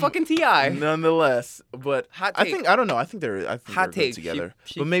probably fucking T.I. Nonetheless, but hot take. I don't know. I think they're hot good together.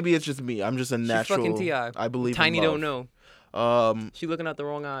 But maybe it's just me. I'm just a natural. She fucking T.I. I believe Tiny in love. don't know. She looking out the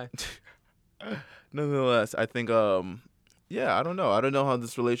wrong eye. Nonetheless, I think yeah, I don't know. I don't know how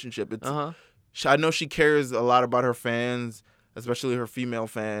this relationship. It's I know she cares a lot about her fans, especially her female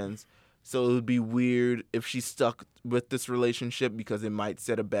fans. So it would be weird if she stuck with this relationship because it might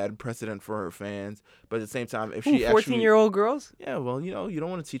set a bad precedent for her fans. But at the same time, if she actually 14-year-old girls? yeah, well, you know, you don't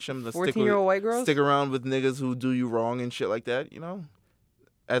want to teach them to 14-year-old white girls? stick around with niggas who do you wrong and shit like that. You know,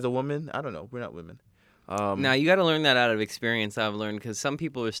 as a woman, I don't know. We're not women. Now you got to learn that out of experience. I've learned because some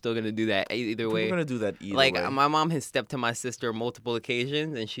people are still gonna do that either way. We're gonna do that either like way. my mom has stepped to my sister multiple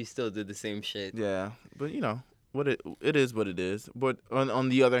occasions, and she still did the same shit. Yeah, but you know what it is what it is. But on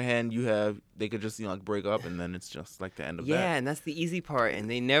the other hand, they could just like break up and then it's just like the end of that. Yeah, and that's the easy part, and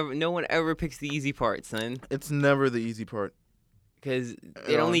no one ever picks the easy part, son. It's never the easy part. Because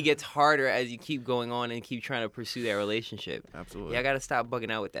it only gets harder as you keep going on and keep trying to pursue that relationship. Absolutely. Yeah, I gotta stop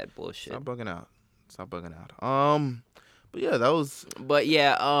bugging out with that bullshit. Stop bugging out. But yeah, that was. But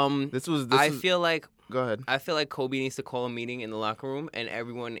yeah, I feel like. Go ahead. I feel like Kobe needs to call a meeting in the locker room and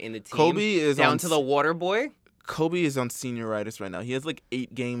everyone in the team. Kobe is down to the water boy. Kobe is on senioritis right now. He has like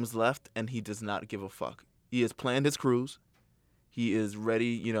 8 games left, and he does not give a fuck. He has planned his cruise. He is ready.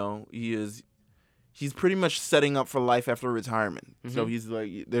 You know, he's pretty much setting up for life after retirement. Mm-hmm. So he's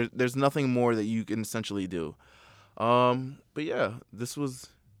like, there's nothing more that you can essentially do. But yeah, this was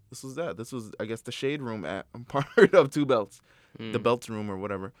that. This was, I guess, the shade room part of Two Belts, the Belts room or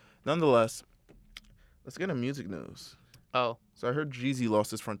whatever. Nonetheless, let's get into music news. Oh, so I heard Jeezy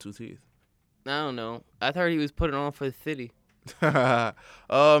lost his front 2 teeth. I don't know. I thought he was putting on for the city. So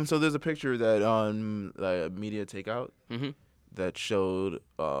there's a picture that on Media Takeout that showed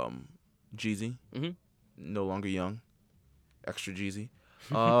Jeezy, no longer young, extra Jeezy,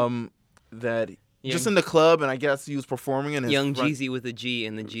 that. Young. Just in the club, and I guess he was performing in his Young Jeezy with a G,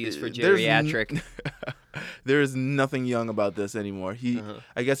 and the G is for geriatric. There is nothing young about this anymore.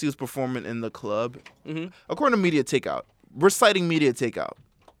 I guess he was performing in the club. According to Media Takeout, we're citing Media Takeout.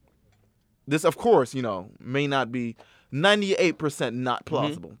 This, of course, you know, may not be 98% not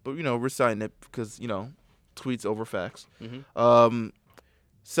plausible, but you know, we're citing it because you know, tweets over facts.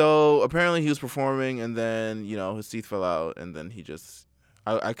 So apparently he was performing, and then you know his teeth fell out, and then he just.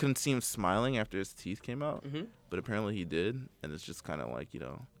 I couldn't see him smiling after his teeth came out, but apparently he did, and it's just kind of like, you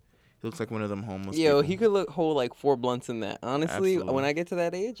know, he looks like one of them homeless people. He could hold like 4 blunts in that. Honestly, Absolutely. When I get to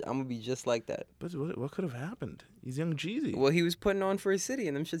that age, I'm going to be just like that. But what could have happened? He's young Jeezy. Well, he was putting on for his city,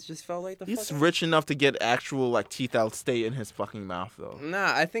 and them shits just felt like the fuck. He's rich enough to get actual, like, teeth out stay in his fucking mouth, though.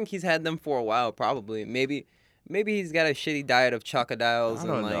 Nah, I think he's had them for a while, probably. Maybe he's got a shitty diet of chocodiles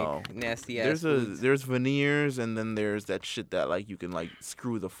and like nasty ass foods. There's veneers, and then there's that shit that like you can like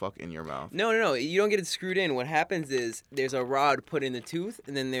screw the fuck in your mouth. No, you don't get it screwed in. What happens is there's a rod put in the tooth,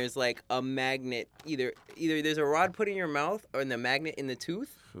 and then there's like a magnet. Either there's a rod put in your mouth, or the magnet in the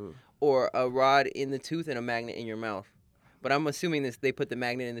tooth, or a rod in the tooth and a magnet in your mouth. But I'm assuming they put the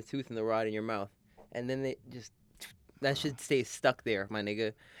magnet in the tooth and the rod in your mouth, and then they just. That should stay stuck there, my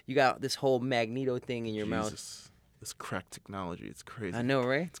nigga. You got this whole magneto thing in your mouth. This crack technology, it's crazy. I know,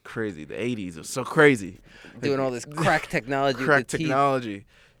 right? It's crazy. The 80s are so crazy. Doing all this crack technology. Crack technology.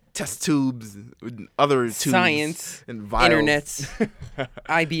 Test tubes, other tubes. Science. And vials. Internets.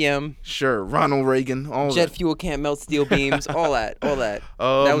 IBM. Sure. Ronald Reagan. All Jet that. fuel can't melt steel beams. All that.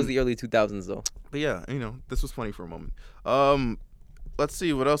 That was the early 2000s, though. But yeah, you know, this was funny for a moment. Let's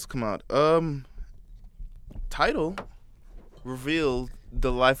see what else come out. Tidal revealed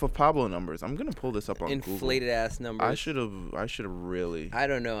the Life of Pablo numbers. I'm gonna pull this up on Inflated Google. ass numbers. I should have really. I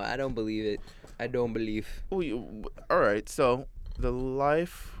don't know. I don't believe it. I don't believe. Oh, all right. So the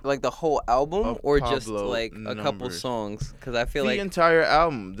Life. Like the whole album, or Pablo just like a couple songs? Because I feel the like entire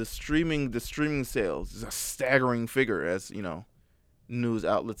album, the streaming sales is a staggering figure, as you know, news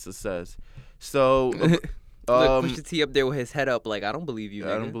outlets says. So. Look, Pusha T up there with his head up, like I don't believe you.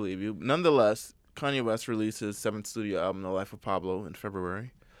 I don't believe you. Nonetheless. Kanye West released his 7th studio album, The Life of Pablo, in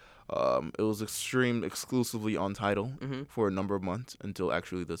February. It was streamed exclusively on Tidal for a number of months until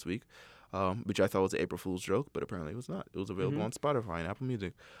actually this week, which I thought was an April Fool's joke, but apparently it was not. It was available on Spotify and Apple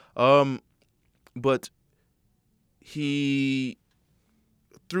Music. But he,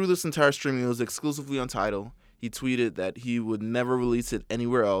 through this entire streaming, it was exclusively on Tidal. He tweeted that he would never release it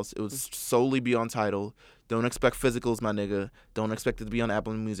anywhere else. It would solely be on Tidal. Don't expect physicals, my nigga. Don't expect it to be on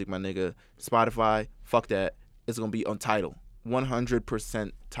Apple Music, my nigga. Spotify, fuck that. It's going to be on Tidal.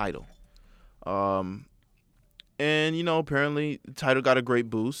 100% Tidal. And, you know, apparently Tidal got a great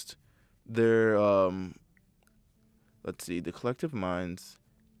boost. Their, let's see, the Collective Minds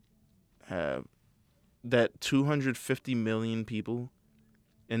have that 250 million people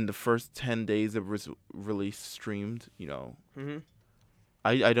in the first 10 days of release streamed, you know.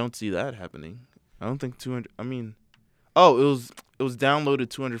 I don't see that happening. I don't think 200. I mean, it was downloaded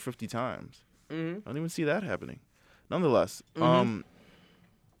 250 times. I don't even see that happening. Nonetheless,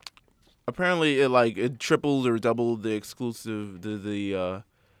 apparently it tripled or doubled the exclusive the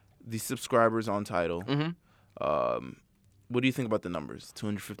subscribers on Tidal. What do you think about the numbers?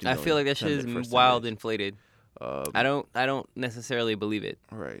 250 million. I feel like that shit is wild inflated. I don't necessarily believe it.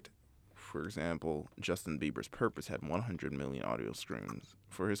 Right. For example, Justin Bieber's Purpose had 100 million audio streams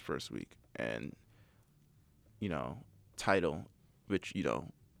for his first week, and Tidal, which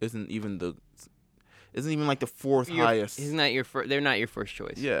isn't even like the fourth highest. They're not your first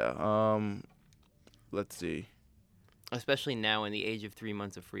choice. Yeah. Let's see. Especially now in the age of 3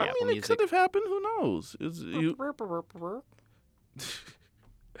 months of free Apple Music. It could have happened. Who knows?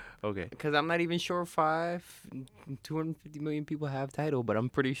 Okay. Because I'm not even sure if 250 million people have Tidal, but I'm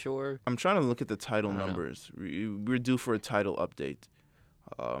pretty sure. I'm trying to look at the Tidal numbers. We're due for a Tidal update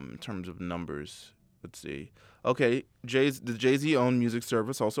in terms of numbers. Let's see. Okay, the Jay-Z owned music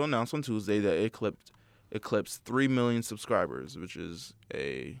service also announced on Tuesday that it eclipsed 3 million subscribers, which is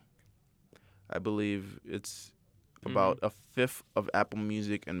I believe it's about a fifth of Apple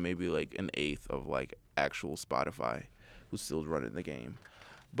Music and maybe like an eighth of like actual Spotify, who's still running the game.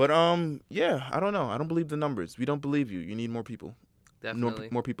 But yeah, I don't know. I don't believe the numbers. We don't believe you. You need more people. Definitely.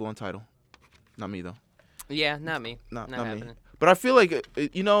 More people on Tidal. Not me though. Yeah, not me. Not happening. me. But I feel like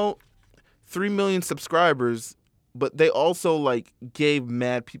 3 million subscribers, but they also like gave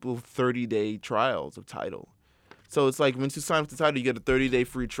mad people 30-day trials of Tidal. So it's like once you sign up to Tidal, you get a 30-day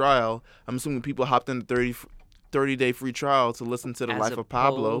free trial. I'm assuming people hopped in the 30-day free trial to listen to The Life of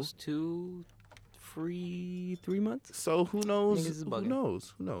Pablo. As opposed to free 3 months? So who knows? Who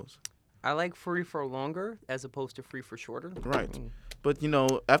knows? I like free for longer as opposed to free for shorter. Right. But,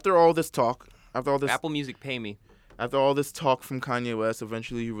 after all this talk, Apple Music pay me. After all this talk from Kanye West,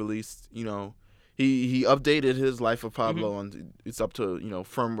 eventually he released, he updated his Life of Pablo, and it's up to,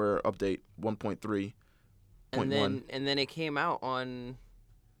 firmware update 1.3. And then it came out on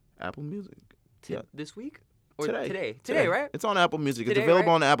Apple Music. This week? Or Today, right? It's on Apple Music. Today, it's available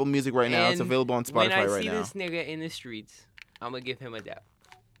right? on Apple Music right now. And it's available on Spotify right now. When I see this nigga in the streets, I'm going to give him a dap.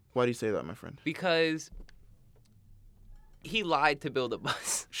 Why do you say that, my friend? Because he lied to build a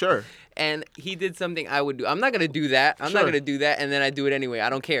buzz. Sure. And he did something I would do. I'm not going to do that. I'm not going to do that, and then I do it anyway. I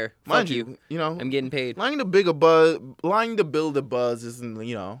don't care. Mind Fuck you. I'm getting paid. Lying to build a buzz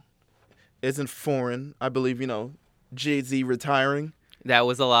isn't foreign. I believe, Jay-Z retiring. That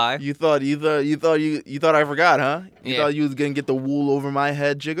was a lie. You thought I forgot, huh? You thought you was gonna get the wool over my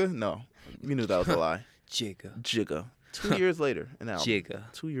head, Jigga? No, you knew that was a lie. Jigga. 2 years later, an album.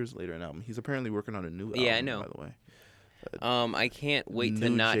 Jigga. 2 years later, an album. He's apparently working on a new album. Yeah, I know. By the way. I can't wait to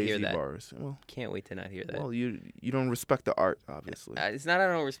not Jay-Z hear that. Bars. Well, can't wait to not hear that. Well, you don't respect the art, obviously. It's not I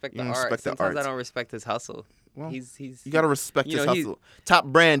don't respect the art. Sometimes I don't respect his hustle. Well, he's you gotta respect his hustle. Top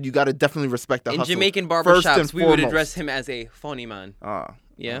brand, you gotta definitely respect the hustle. In Jamaican barbershops, we would address him as a funny man.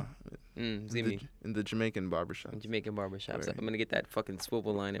 Yeah. In the Jamaican barbershop. Jamaican barbershops. I'm gonna get that fucking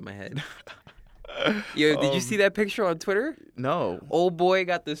swivel line in my head. Yo, did you see that picture on Twitter? No. Old boy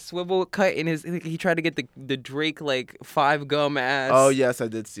got the swivel cut in his. He tried to get the Drake like 5 gum ass. Oh yes, I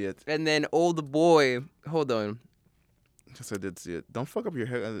did see it. And then old boy, hold on. Yes, I did see it. Don't fuck up your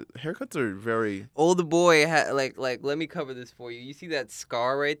hair. Haircuts are very. Old boy had like. Let me cover this for you. You see that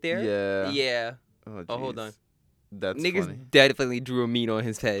scar right there? Yeah. Yeah. Oh, hold on. That's niggas funny. Definitely drew a meat on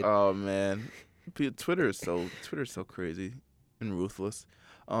his head. Oh man, Twitter is so crazy and ruthless.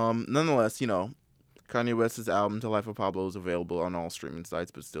 Nonetheless, Kanye West's album "The Life of Pablo" is available on all streaming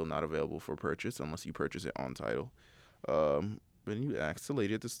sites, but still not available for purchase unless you purchase it on Tidal. When you ask the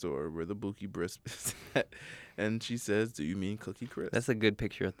lady at the store where the Bookie Brisk is at, and she says, "Do you mean Cookie Crisp?" That's a good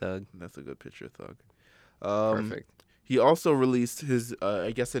picture of Thug. That's a good picture of Thug. Perfect. He also released his,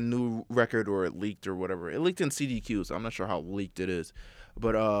 I guess, a new record, or it leaked or whatever. It leaked in CDQ, so I'm not sure how leaked it is.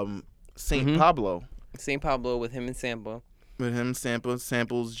 But Saint Pablo. Saint Pablo with him and Sample. With him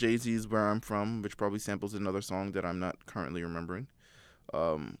samples Jay-Z's "Where I'm From," which probably samples another song that I'm not currently remembering,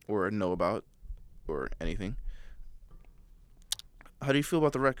 or know about, or anything. How do you feel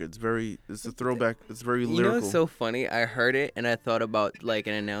about the record? It's a throwback. It's very lyrical. You know what's so funny? I heard it and I thought about like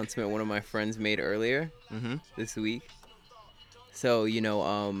an announcement one of my friends made earlier this week. So,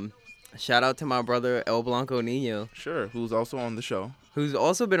 shout out to my brother El Blanco Nino. Sure, who's also on the show. Who's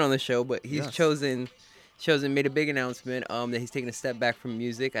also been on the show, but he's made a big announcement that he's taking a step back from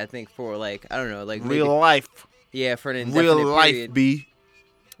music, I think for real life. Yeah, for an indefinite real life, period. B.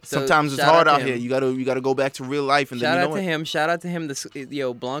 So sometimes it's hard out here. You gotta go back to real life, and shout then out to him. Shout out to him.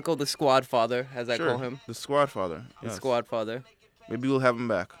 Blanco, the squad father, as I call him. The squad father. The squad father. Maybe we'll have him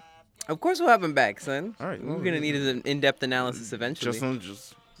back. Of course, we'll have him back, son. All right, we're gonna need an in-depth analysis eventually. Just want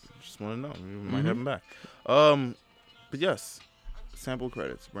to know. We might have him back. But yes, Sample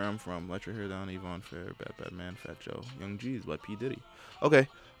credits. Where I'm From, Let Your Hair Down, Yvonne Fair, Bad Bad Man, Fat Joe, Young G's by P. Diddy. Okay.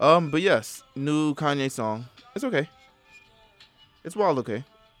 But yes, new Kanye song. It's okay. It's wild okay.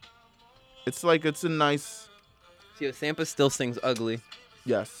 It's a nice. Yo, Sampa still sings ugly.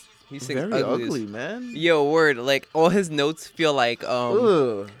 Yes. He sings very ugly, ugly, man. Yo, word. Like all his notes feel like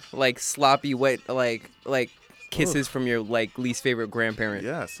Ugh. like sloppy wet like kisses from your like least favorite grandparent.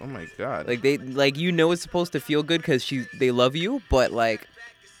 Yes. Oh my God. Like they like it's supposed to feel good because they love you, but like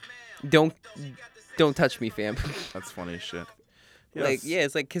don't touch me, fam. That's funny as shit. Yes. Like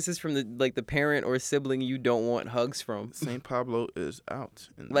it's like kisses from the parent or sibling you don't want hugs from. Saint Pablo is out.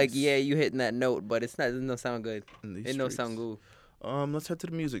 You hitting that note, but it doesn't sound good. It don't streets. sound good. Let's head to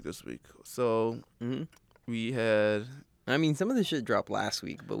the music this week. So we had. I mean, some of the shit dropped last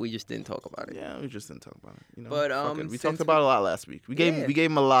week, but we just didn't talk about it. Yeah, we just didn't talk about it. You know, but fuck it. We talked about it a lot last week. We gave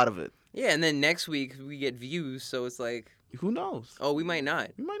him a lot of it. Yeah, and then next week we get views, so it's like who knows? Oh, we might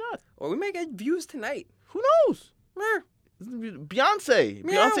not. We might not. Or we might get views tonight. Who knows? Beyonce.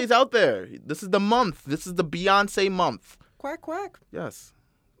 Meow. Beyonce's out there. This is the month. This is the Beyonce month. Quack quack. Yes.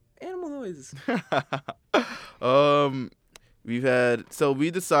 Animal noises.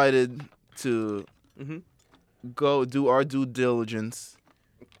 We decided to go do our due diligence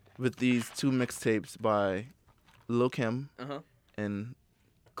with these 2 mixtapes by Lil Kim and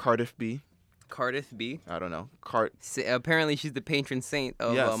Cardiff B. Cardiff B. I don't know. Apparently, she's the patron saint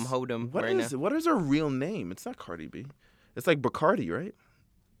of Hodem right now. What is her real name? It's not Cardi B. It's like Bacardi, right?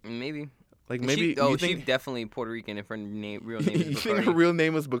 Maybe. Like maybe. She's definitely Puerto Rican if her real name is Bacardi. You think her real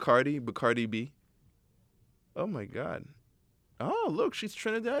name was Bacardi? Bacardi B? Oh my God. Oh, look, she's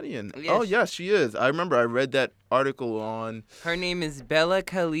Trinidadian. Yeah, oh, yes, she is. I remember I read that article on... Her name is Bella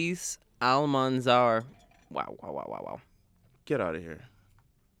Khalees Almanzar. Wow. Get out of here.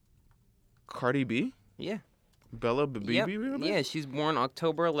 Cardi B? Yeah. Bella B? Yep. Yeah, she's born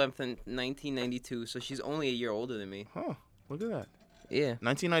October 11th, 1992, so she's only a year older than me. Huh, look at that. Yeah.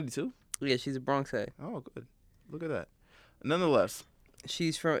 1992? Yeah, she's a Bronxite. Oh, good. Look at that. Nonetheless...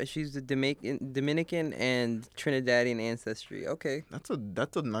 She's the Dominican and Trinidadian ancestry. Okay. That's a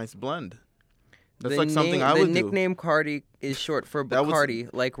nice blend. That's like something I would do. The nickname Cardi is short for Bacardi,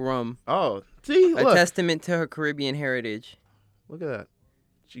 like rum. Oh, see, look. A testament to her Caribbean heritage. Look at that.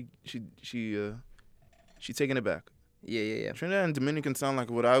 She's taking it back. Yeah. Trinidad and Dominican sound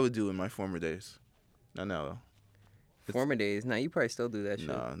like what I would do in my former days. Not now though. Former days. Nah, you probably still do that shit.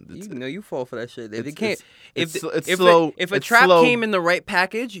 Nah, you fall for that shit. It's If slow. If a trap came in the right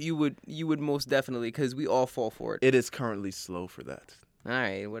package, you would most definitely, because we all fall for it. It is currently slow for that. All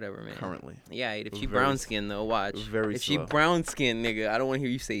right, whatever, man. Currently. Yeah, if she brown skin though, watch. If she slow. brown skin, nigga, I don't want to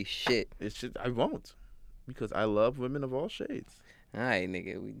hear you say shit. I won't, because I love women of all shades. All right,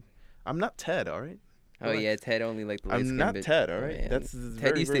 nigga. I'm not Ted, all right. Oh yeah, Ted only like the light I'm not bitch. Ted, all right. Man. That's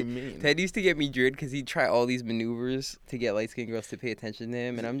very mean. Ted used to get me dread because he'd try all these maneuvers to get light skinned girls to pay attention to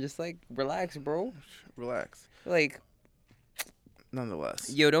him, and I'm just like, relax, bro. Relax. Like, nonetheless.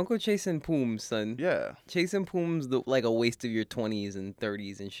 Yo, don't go chasing pooms, son. Yeah. Chasing pooms like a waste of your 20s and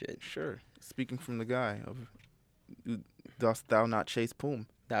 30s and shit. Sure. Speaking from the guy of, dost thou not chase poom?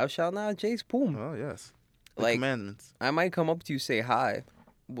 Thou shalt not chase poom. Oh yes. The like commandments. I might come up to you, say hi.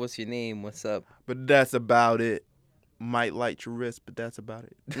 What's your name? What's up? But that's about it. Might light your wrist, but that's about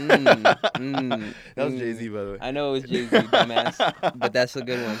it. That was Jay-Z, by the way. I know it was Jay-Z, dumbass, but that's a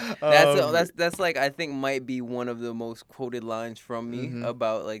good one. That's like, I think might be one of the most quoted lines from me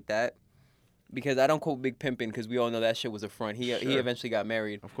about like that, because I don't quote Big Pimpin' because we all know that shit was a front. He eventually got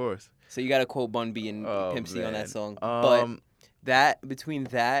married, of course. So you got to quote Bun B and Pimp C on that song. But between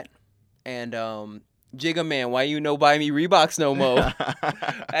that and Jigga Man, why you no buy me Reeboks no more?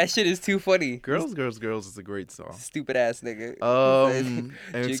 That shit is too funny. Girls is a great song. Stupid ass nigga. And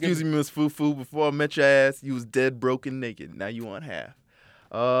excuse me, Miss Foo. Before I met your ass, you was dead, broken, naked. Now you want half.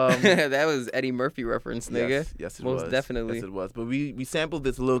 That was Eddie Murphy reference, nigga. Yes, it was. Most definitely. Yes, it was. But we sampled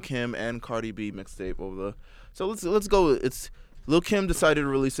this Lil Kim and Cardi B mixtape over the. So let's go. It's Lil Kim decided to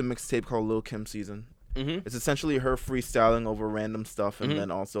release a mixtape called Lil Kim Season. Mm-hmm. It's essentially her freestyling over random stuff and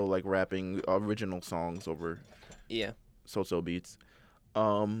then also like rapping original songs over so beats.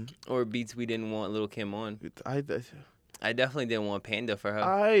 Or beats we didn't want Lil Kim on. I definitely didn't want Panda for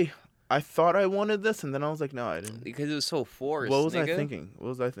her. I thought I wanted this, and then I was like, no, I didn't. Because it was so forced. What was I thinking?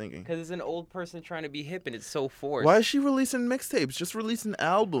 Because it's an old person trying to be hip, and it's so forced. Why is she releasing mixtapes? Just release an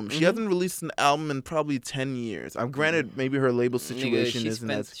album. She hasn't released an album in probably 10 years. I'm granted, maybe her label situation isn't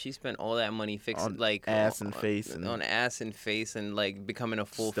as... She spent all that money fixing, like... ass and face. On ass and face and, like, becoming a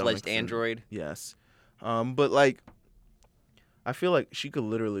full-fledged android. Yes. But, like, I feel like she could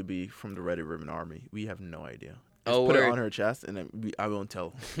literally be from the Red Ribbon Army. We have no idea. Just Oh, put it word. on her chest, and then I won't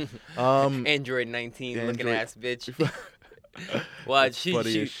tell. Android 19 looking ass bitch. Watch,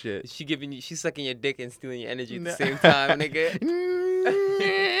 funny as shit. she giving you, she's sucking your dick and stealing your energy at the Nah. same time, nigga.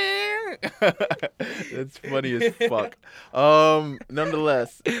 That's funny as fuck.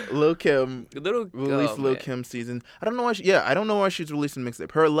 Nonetheless, Lil Kim released Lil Kim season. I don't know why. I don't know why she's releasing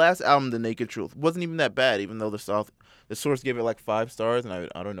mixtape. Her last album, The Naked Truth, wasn't even that bad. Even though the source gave it like 5 stars, and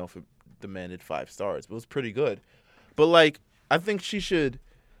I don't know if it demanded 5 stars, but it was pretty good. But like, I think she should.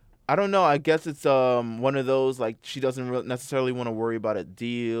 I don't know. I guess it's one of those, like, she doesn't necessarily want to worry about a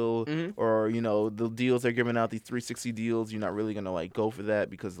deal, or, you know, the deals they're giving out, these 360 deals. You're not really gonna like go for that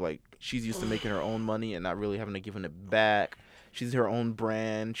because like she's used to making her own money and not really having to give it back. She's her own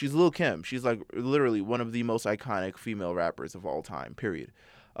brand. She's Lil Kim. She's like literally one of the most iconic female rappers of all time. Period.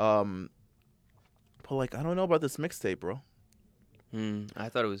 But like, I don't know about this mixtape, bro. I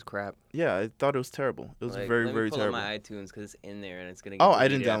thought it was crap. Yeah, I thought it was terrible. It was Like, very, let me very pull terrible. up my iTunes because it's in there and it's gonna get Oh, I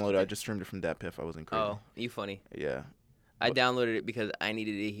didn't deleted download after it. I this. just streamed it from DatPiff. I wasn't crazy. Oh, you funny. Yeah. I downloaded it because I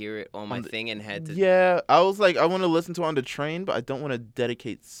needed to hear it on my thing and had to. Yeah, I was like, I want to listen to it on the train, but I don't want to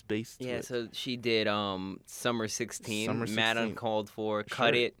dedicate space to it. Yeah, so she did Summer 16, Summer Mad 16. Uncalled For,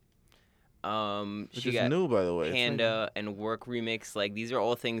 Cut Sure. It. Which She is got new, by the way. It's Panda and Work remix. Like, these are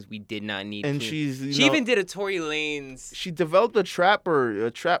all things we did not need. And she she's even did a Tory Lanez. She developed a trap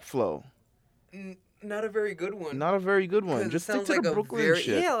flow. Not a very good one. Not a very good one. 'Cause Just it stick sounds to like the a Brooklyn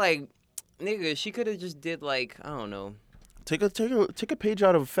shit. Yeah, like, nigga, she could have just did like, I don't know. Take a page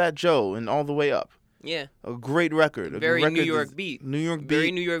out of Fat Joe and All the Way Up. Yeah. A great record. Very record New York beat. New York beat.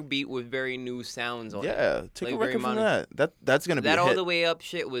 Very New York beat with very new sounds on it. Yeah, take Like, a very record from modern. that's gonna be That a All hit. the Way Up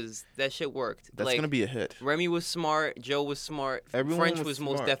shit that shit worked. That's like, gonna be a hit. Remy was smart. Joe was smart. Everyone French was was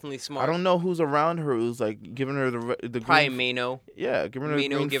most smart. definitely smart. I don't know who's around her who's like giving her the Probably green, Mano. yeah, giving her Mano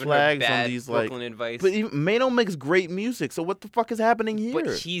green giving her flags bad on these Brooklyn like. advice. But even Mano makes great music, so what the fuck is happening here?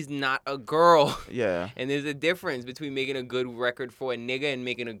 But she's not a girl. Yeah, And there's a difference between making a good record for a nigga and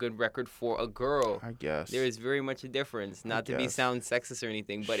making a good record for a girl. I guess. There is very much a difference. Not to be guess. sound sexist or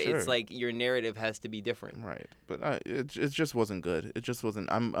anything, but Sure. it's like your narrative has to be different. Right, but it just wasn't good. It just wasn't.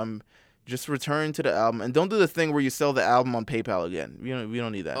 I'm just return to the album and don't do the thing where you sell the album on PayPal again. We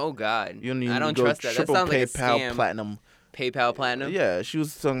don't need that. Oh God, You don't need I don't to go trust that. That triple sounds like a PayPal scam. platinum. PayPal Platinum. Yeah, she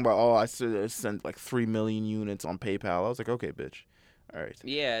was talking about I sent like 3 million units on PayPal. I was like, okay, bitch. All right.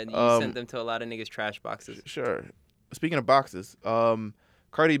 Yeah, you sent them to a lot of niggas' trash boxes. Sure. Speaking of boxes,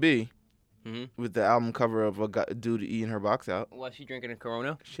 Cardi B with the album cover of a dude eating her box out. Was she drinking a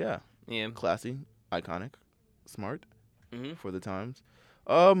Corona? Yeah. Yeah. Classy, iconic, smart Mhm. for the times.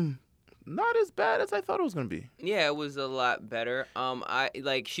 Not as bad as I thought it was gonna be. Yeah, it was a lot better.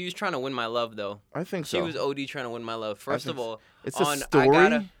 She was trying to win my love though. I think She so. was OD trying to win my love. First think of all, it's a on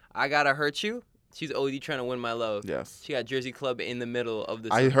story. I gotta hurt you. She's OD trying to win my love. Yes. She got Jersey Club in the middle of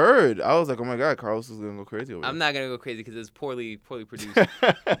the. I song. heard. I was like, oh my god, Carlos is gonna go crazy over I'm this. not gonna go crazy because it's poorly produced.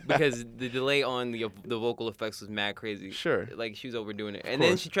 Because the delay on the vocal effects was mad crazy. Sure. Like she was overdoing it. And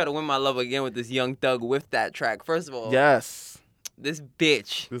then course. she tried to win my love again with this Young Thug with that track. First of all, Yes. this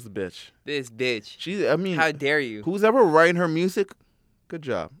bitch. This bitch. This bitch. I mean, How dare you? who's ever writing her music? Good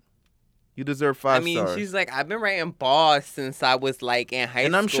job. You deserve 5 stars. She's like, I've been writing bars since I was like in high school.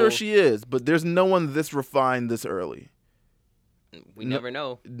 And I'm sure she is, but there's no one this refined this early. We never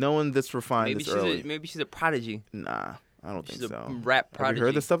know. No one this refined Maybe this early. maybe she's a prodigy. Nah, I don't She's think a so. rap Have prodigy. you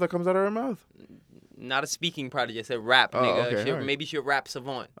heard the stuff that comes out of her mouth? Not a speaking prodigy. I said rap, Oh, nigga. okay, alright. Maybe she's a rap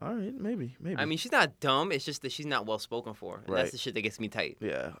savant. All right, maybe. I mean, she's not dumb. It's just that she's not well spoken for. And Right. That's the shit that gets me tight.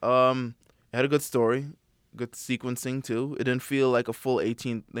 Yeah. It had a good story, good sequencing too. It didn't feel like a full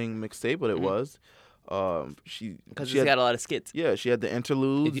 18 thing mixtape, but it was. Because She it's had, got a lot of skits. yeah, she had the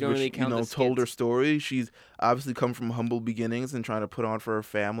interludes, If you don't which really count the told her skits. story. She's obviously come from humble beginnings and trying to put on for her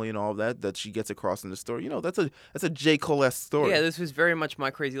family and all that. That she gets across in the story. That's a J. Cole-esque story. Yeah, this was very much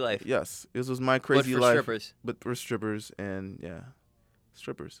My Crazy Life. Yes, this was My Crazy but for Life. strippers. But for strippers and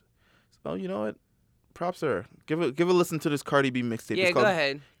strippers. So you know what? Props to her. Give a listen to this Cardi B mixtape. Yeah, It's go called,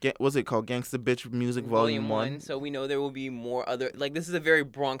 ahead. What's it called? Gangsta Bitch Music Volume 1. So we know there will be more other. Like, this is a very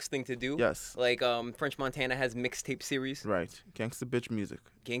Bronx thing to do. Yes. Like, French Montana has mixtape series. Right. Gangsta Bitch Music.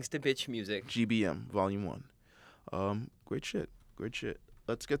 Gangsta Bitch Music. GBM Volume 1. Great shit. Great shit.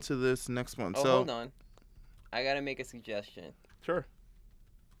 Let's get to this next one. Oh, hold on. I gotta make a suggestion. Sure.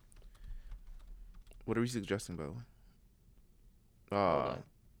 What are we suggesting, by the way? Hold on.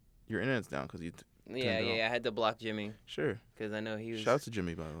 Your internet's down because you. Yeah, turned it I had to block Jimmy Sure. because I know he was. Shout out to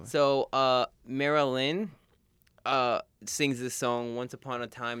Jimmy, by the way. So, Marilyn, sings this song "Once Upon a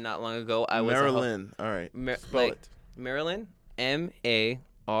Time" not long ago. I was Marilyn. All right. Spell it. Marilyn,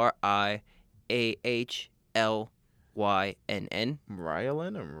 Lynn. Mariah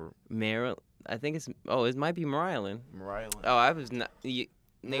Lynn or I think it's. Oh, it might be Mariah Lynn. Mariah Lynn? Oh, I was not.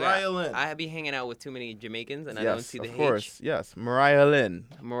 Mariah Lynn. I be hanging out with too many Jamaicans, and I Yes, don't see the of course. H. Yes, Mariah Lynn.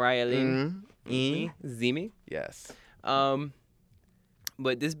 Mariah Lynn. Zimi. Yes.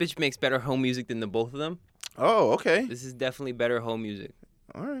 But this bitch makes better home music than the both of them. Oh, okay. This is definitely better home music.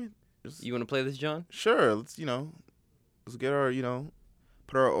 All right. You want to play this, John? Sure. Let's get our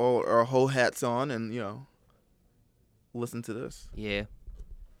put our whole hats on and listen to this. Yeah.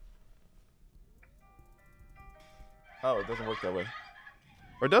 Oh, it doesn't work that way.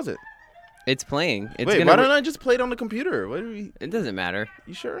 Or does it? It's playing. It's Wait, why don't I just play it on the computer? What do we? It doesn't matter.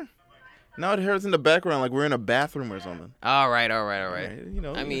 You sure? Now it hears in the background like we're in a bathroom or something. All right.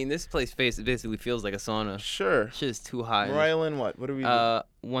 I mean, this place basically feels like a sauna. Sure. Shit is too hot. Mariah Lynn, what? What are we doing?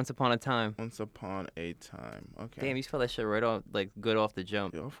 Once Upon a Time. Once Upon a Time. Okay. Damn, you spelled that shit right off, like good off the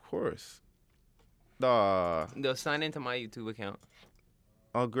jump. Yeah, of course. No, sign into my YouTube account.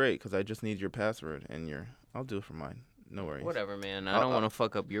 Oh, great, because I just need your password and I'll do it for mine. No worries. Whatever, man. I don't want to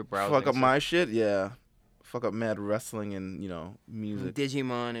fuck up your browser. Fuck up my shit? Yeah. Fuck up mad wrestling and, music.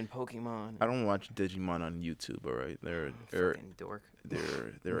 Digimon and Pokemon. I don't watch Digimon on YouTube, all right? They're fucking dork.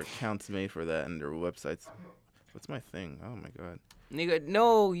 There are accounts made for that and their websites. What's my thing? Oh, my God. Nigga,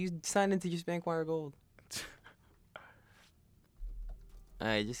 no, you signed into your Spankwire Gold. All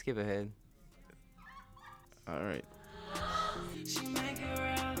right, just skip ahead. All right.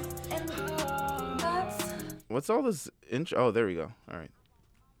 What's all this intro? Oh, there we go. All right.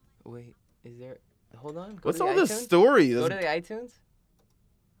 Wait, is there? Hold on. What's all this story? Go to the iTunes.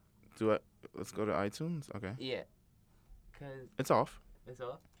 Let's go to iTunes. Okay. Yeah. Cause it's off. It's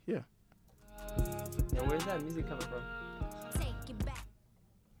off. Yeah. Now where's that music coming from?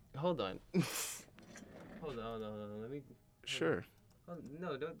 Hold on. Hold on. Let me. Sure.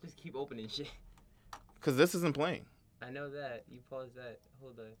 No, don't just keep opening shit. Cause this isn't playing. I know that. You pause that.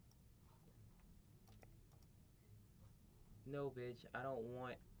 Hold on. No, bitch. I don't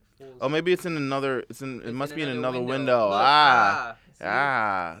want full. Oh, maybe it's in another. It must be in another window. Look,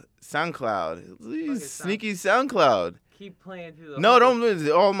 SoundCloud. Sneaky SoundCloud. Keep playing through the. No, don't.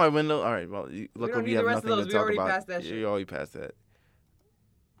 All my window. All right. Well, look, we have nothing to we talk already about. Passed that shit. You already passed that.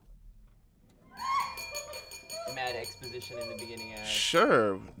 Mad exposition in the beginning.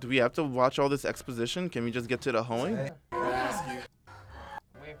 Sure. Do we have to watch all this exposition? Can we just get to the hoeing? Waiting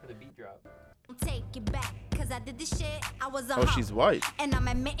for the beat drop. Take it back, 'cause I did this shit. I was a Oh, she's white. And I'm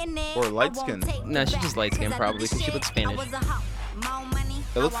admitting it. Or light skinned. No, she's just light skinned probably, because she looks Spanish.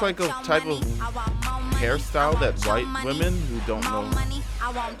 It looks like a type of hairstyle that white women who don't know.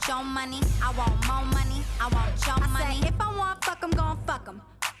 I want your money. I want more money. I want your money. If I want fuck, I'm gon' fuck him.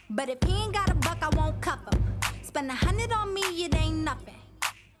 But if he ain't got a buck, I won't cuff him. Spend 100 on me, it ain't nothing.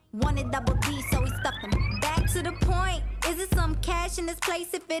 Wanted double D, so he stuffed him. Back to the point. Is it some cash in this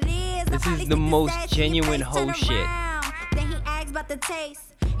place? If it is, this is the most genuine hoe shit. Then he asked about the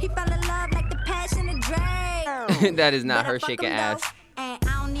taste. He fell in love like the passion of Drake. That is not her shaking ass. And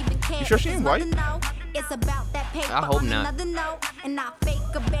I don't even care. You sure she ain't white? It's about that paper. I hope not. Another note, and I fake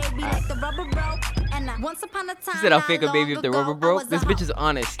a baby like the rubber broke. And once upon a time, She said I'll fake a baby if the rubber broke. This bitch is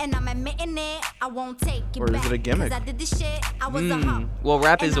honest. And I'm admitting it. I won't take it or is it a gimmick? 'Cause I did this shit. I was a hoe. Well,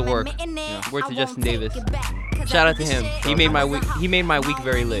 rap is a And I'm work. admitting it. Work to I Justin won't take Davis. it back, 'cause Shout I out to did him. this shit. He made my I was week. a hoe. He made my week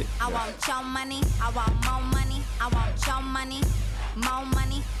very lit. I want your money. I want more money. I want your money. More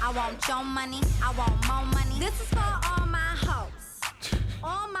money. I want your money. I want more money. This is for all my hoes.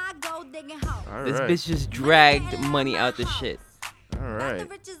 All my gold digging hoes. All This right. bitch just dragged money out the shit. All right. The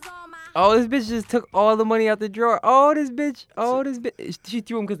riches all my Oh, this bitch just took all the money out the drawer. Oh, this bitch. She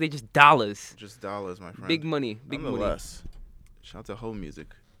threw them because they just dollars. Just dollars, my friend. Big money. Big money. Nonetheless, shout out to Whole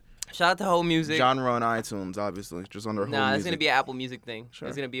Music. Shout out to Whole Music. Genre on iTunes, obviously. Just under Whole Nah, Music. it's gonna be an Apple Music thing. Sure.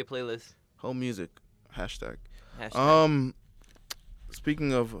 It's gonna be a playlist. Whole Music. Hashtag. Hashtag.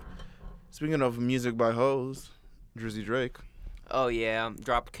 Speaking of music by hoes, Drizzy Drake. Oh yeah,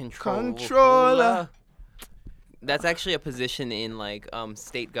 drop controller. Controller. That's actually a position in like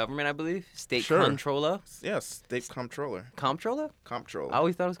state government, I believe. State Sure. controller. Yes, State Comptroller. Comptroller? Comptroller. I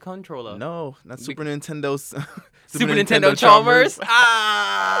always thought it was controller. No, not Super Nintendo's. Super Nintendo Chalmers.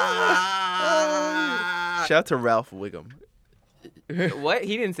 Shout out to Ralph Wiggum. What?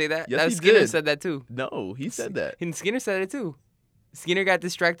 He didn't say that. Yes, he Skinner did. said that too. No, he said that. And Skinner said it too. Skinner got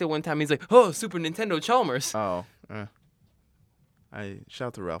distracted one time. He's like, "Oh, Super Nintendo Chalmers." Oh, I shout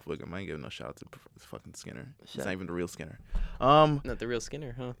out to Ralph Wiggum. I ain't giving no shout out to fucking Skinner. It's not even the real Skinner. Not the real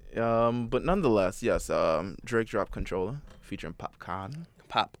Skinner, huh? But nonetheless, yes. Drake dropped Controller featuring Popcorn.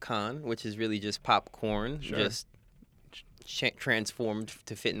 Popcorn, which is really just popcorn, Sure. just transformed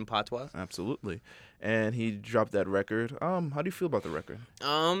to fit in patois. Absolutely. And he dropped that record. How do you feel about the record?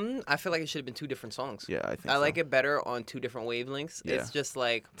 I feel like it should have been 2 different songs. Yeah, I think I like it better on 2 different wavelengths. Yeah. It's just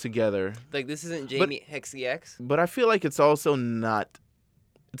like together. Like this isn't Jamie XCX. But I feel like it's also not.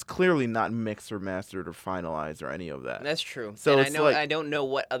 It's clearly not mixed or mastered or finalized or any of that. That's true. So and it's like, I don't know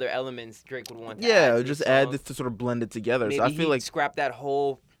what other elements Drake would want to add. Yeah, to just the add song. this to sort of blend it together. Maybe so I feel like scrap that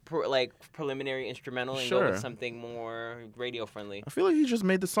whole preliminary instrumental and go Sure. with something more radio friendly. I feel like he just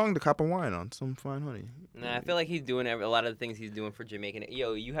made the song to cop a wine on some fine honey. Nah, I feel like he's doing a lot of the things he's doing for Jamaican.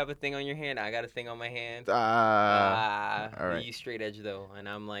 Yo, you have a thing on your hand, I got a thing on my hand. All right. You straight edge though, and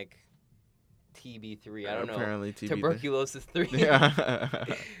I'm like TB3. I don't know. Apparently TB3. Tuberculosis 3. Yeah.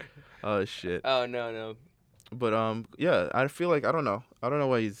 Oh shit. Oh no. But yeah, I feel like I don't know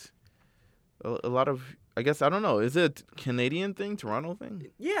why he's a lot of. I guess I don't know. Is it a Canadian thing, Toronto thing?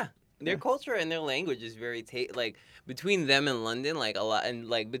 Yeah. Their culture and their language is very like between them and London, like a lot, and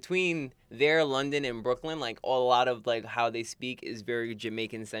like between their London and Brooklyn, like a lot of like how they speak is very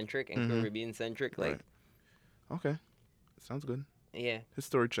Jamaican centric and Caribbean centric. Like, Right. Okay, sounds good. yeah, His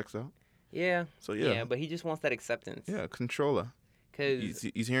story checks out. yeah, So yeah, yeah, but he just wants that acceptance. yeah, controller. Cause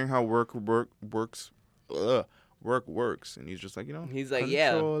He's hearing how work works, and he's just like, he's like,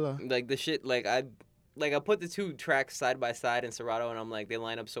 controller. yeah, like the shit, like I put the 2 tracks side by side in Serato, and I'm like, they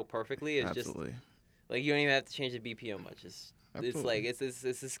line up so perfectly. It's Absolutely. just like you don't even have to change the BPM much. It's like it's a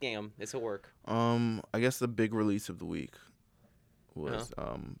scam. It's a work. I guess the big release of the week was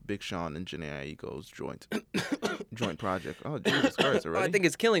Big Sean and Jhené Aiko's joint project. Oh Jesus Christ! Already? Oh, I think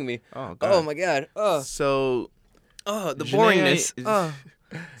it's killing me. Oh God. Oh my God. Oh, So the Jhené- boringness. Oh.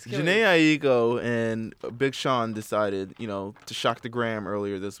 Jhené Aiko and Big Sean decided, to shock the gram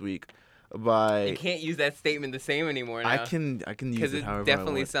earlier this week by You can't use that statement the same anymore now. I can use Because it it however I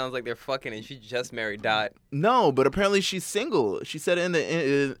definitely want. sounds like they're fucking, and she just married Dot. No, but apparently she's single. She said in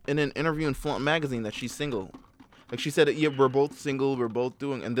an interview in Flaunt magazine that she's single. Like she said, yeah, we're both single, we're both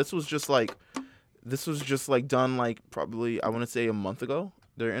doing, and this was just like done like probably I want to say a month ago.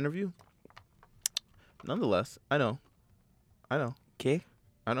 Their interview. Nonetheless, I know. Okay.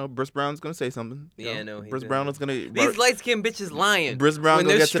 I know. Briss Brown's gonna say something. Yeah, I know, he's Briss gonna- Brown is gonna. These light skinned bitches lying. Briss Brown when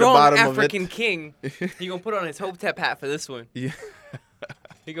gonna there's get to the strong bottom of it. African king, he gonna put on his Hotep hat for this one. Yeah.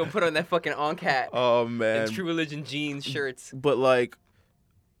 He gonna put on that fucking Ankh hat Oh man. and True Religion jeans, shirts. But like,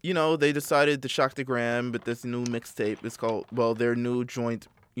 they decided to shock the gram with this new mixtape. It's called their new joint,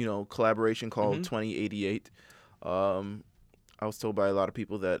 collaboration called 2088. I was told by a lot of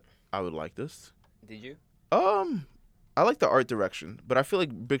people that I would like this. Did you? I like the art direction, but I feel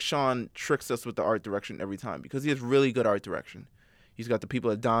like Big Sean tricks us with the art direction every time because he has really good art direction. He's got the people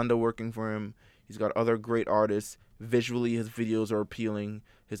at Donda working for him. He's got other great artists. Visually, his videos are appealing.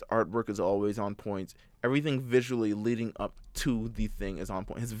 His artwork is always on point. Everything visually leading up to the thing is on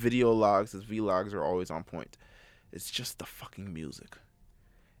point. His video logs, his vlogs are always on point. It's just the fucking music.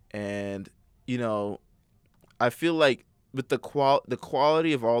 And, I feel like with the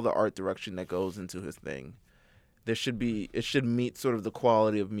quality of all the art direction that goes into his thing, it should meet sort of the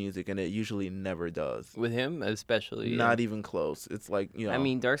quality of music, and it usually never does. With him, especially. Not even close. It's like, I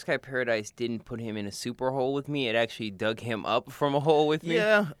mean, Dark Sky Paradise didn't put him in a super hole with me. It actually dug him up from a hole with me.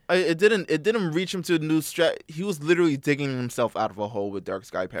 Yeah, it didn't reach him to a new He was literally digging himself out of a hole with Dark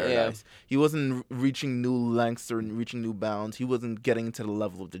Sky Paradise. Yeah. He wasn't reaching new lengths or reaching new bounds. He wasn't getting to the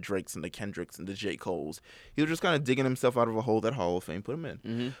level of the Drakes and the Kendricks and the J. Coles. He was just kind of digging himself out of a hole that Hall of Fame put him in.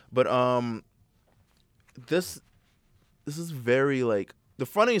 Mm-hmm. But this is very like the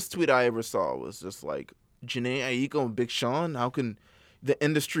funniest tweet I ever saw was just like Jhené Aiko and Big Sean. How can the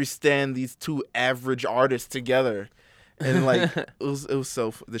industry stand these 2 average artists together? And like it was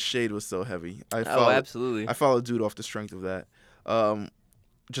so the shade was so heavy. Absolutely. I followed dude off the strength of that,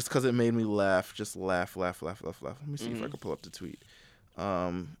 just because it made me laugh. Just laugh. Let me see if I can pull up the tweet.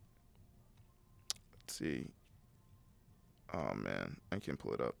 Let's see. Oh man, I can't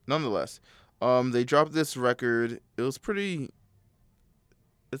pull it up. Nonetheless, they dropped this record. It was pretty.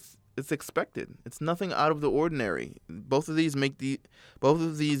 It's expected. It's nothing out of the ordinary. Both of these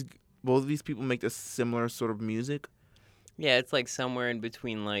people make this similar sort of music. Yeah, it's like somewhere in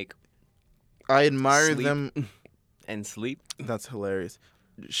between like I admire Sleep. them. and Sleep. That's hilarious.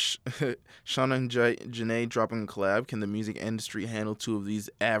 Sean and Jhené dropping a collab. Can the music industry handle 2 of these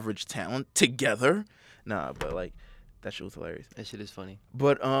average talent together? Nah, but like that shit was hilarious. That shit is funny.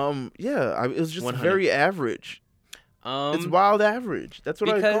 But yeah, it was just 100. very average. It's wild average. That's what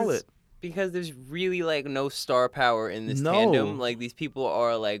I call it. Because there's really like no star power in this No. tandem. Like these people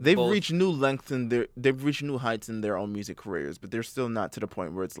are like They've both... reached new lengths they've reached new heights in their own music careers, but they're still not to the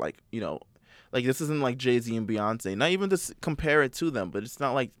point where it's like, Like, this isn't like Jay-Z and Beyonce. Not even to compare it to them, but it's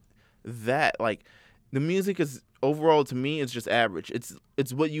not like that. Like, the music is, overall, to me, it's just average.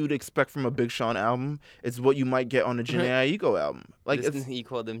 It's what you'd expect from a Big Sean album. It's what you might get on a Jhené Aiko album. Like, he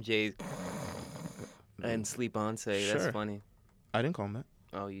called them Jay's and Sleep On Say. Sure. That's funny. I didn't call him that.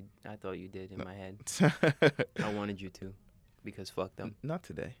 Oh, I thought you did in my head. I wanted you to, because fuck them. Not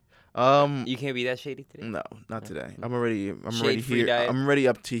today. You can't be that shady today. No, not today. I'm already Shade-free here. diet. I'm ready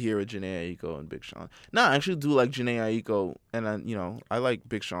up to here with Jhené Aiko and Big Sean. No, I actually do like Jhené Aiko, and I like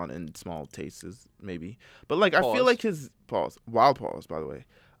Big Sean in small tastes maybe. But like, I feel Pause. like his wild pause, by the way.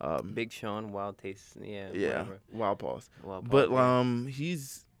 Big Sean, Wild Taste. Yeah. Yeah, Whatever. wild pause. Wild But Pause, yeah.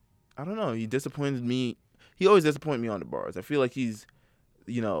 he's, I don't know. He disappointed me. He always disappointed me on the bars. I feel like he's,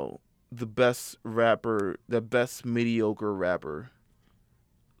 the best rapper, the best mediocre rapper,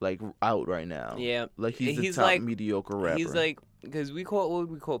 like, out right now. Yeah. Like, he's the He's top like- mediocre rapper. He's like, because what would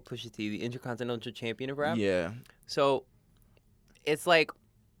we call Pusha T, the Intercontinental Champion of rap? Yeah. So, it's like,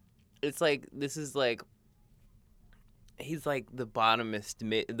 this is like, he's like the bottomest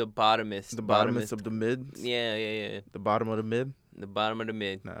The bottomest of the mids. Yeah. The bottom of the mid. The bottom of the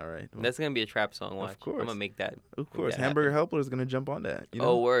mid. All right. Well, That's gonna be a trap song. Watch. course. I'm gonna make that. of course. that Hamburger Helper is gonna jump on that.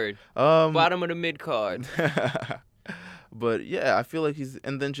 Oh, word. Bottom Bottom of the mid card. But yeah, I feel like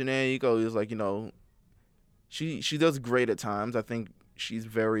and then Jhené Aiko is like, she does great at times. I think she's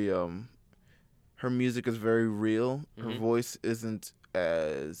very her music is very real. Her Mhm. voice isn't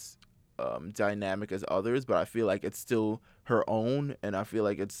as dynamic as others, but I feel like it's still her own, and I feel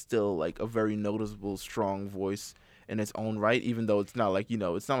like it's still like a very noticeable, strong voice in its own right, even though it's not like,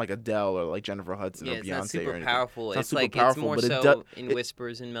 it's not like Adele or like Jennifer Hudson Yeah, or it's Beyonce not super or anything. powerful. It's not It's super like powerful, it's more but it so do- in it-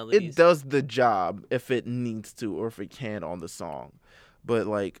 whispers and melodies. It does the job if it needs to or if it can on the song. But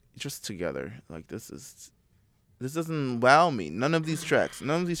like, just together, like, this doesn't wow me. None of these tracks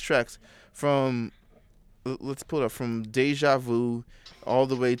from, let's pull it up, from Deja Vu all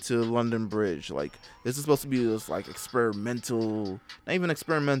the way to London Bridge. Like, this is supposed to be this like experimental, not even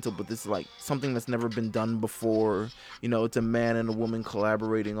experimental, but this is like something that's never been done before. It's a man and a woman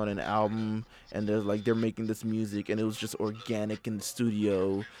collaborating on an album, and they're making this music, and it was just organic in the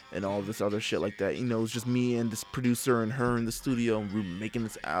studio and all this other shit like that. It was just me and this producer and her in the studio, and we were making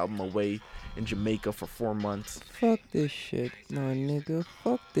this album away in Jamaica for 4 months. Fuck this shit, my nigga.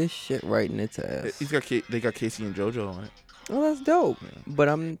 Fuck this shit right in its ass. They got Casey and JoJo on it. Oh, that's dope. Yeah. But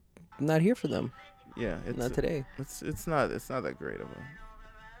I'm not here for them. Yeah, Not today. It's not that great of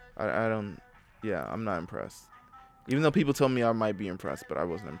a. I don't. Yeah, I'm not impressed. Even though people told me I might be impressed, but I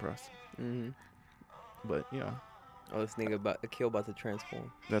wasn't impressed. Mm-hmm. But Oh, this nigga about to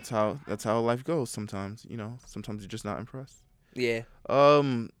transform. that's how life goes sometimes. Sometimes you're just not impressed. Yeah.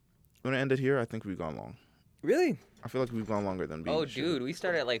 I'm gonna end it here. I think we've gone long. Really? I feel like we've gone longer than we Oh, should. dude, we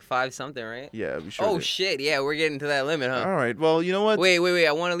started at like 5 something, right? Yeah, we sure Oh did. shit, yeah, we're getting to that limit, huh? All right. Well, you know what? Wait.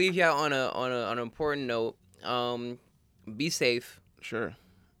 I want to leave you out on an important note. Be safe. Sure.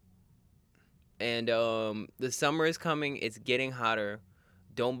 And the summer is coming. It's getting hotter.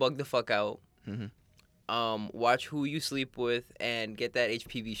 Don't bug the fuck out. Mhm. Watch who you sleep with and get that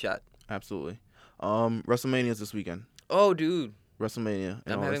HPV shot. Absolutely. WrestleMania's this weekend. Oh, dude, WrestleMania.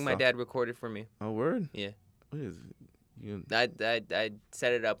 And I'm all having that my stuff. dad record it for me. Oh, word. Yeah. What is it? You? I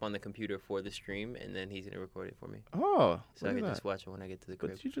set it up on the computer for the stream, and then he's gonna record it for me, Oh. so I look can at just that. watch it when I get to the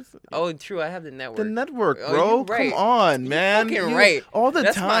crib. But you just. Oh, true. I have the network. The network, Oh, bro. you right. Come on, You man. fucking right. All the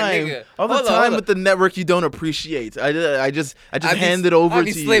That's my time. nigga. All the Hold on, time hold with the network you don't appreciate. I just I hand it over I'll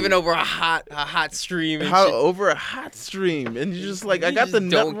be to slaving you. over a hot stream. And How shit. over a hot stream, and you're just like, I You got the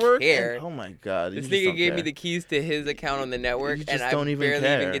just don't network. care. And, oh my god, This you just nigga don't gave me care. the keys to his account on the network, You and just I don't even barely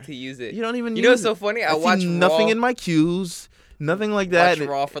care. even get to use it. You don't even. You know what's use so it. funny? I I see watch nothing Raw, in my queues. Nothing like that. watch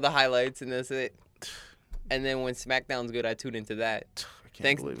Raw for the highlights, and that's it. And then when SmackDown's good, I tune into that. I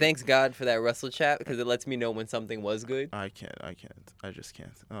can't believe it. Thanks God for that Wrestle Chat, because it lets me know when something was good. I can't. I just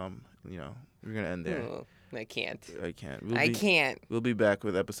can't. We're gonna end there. Oh, I can't. I can't. I can't. We'll be back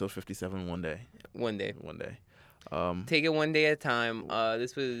with episode 57 one day. One day. One day. Take it one day at a time.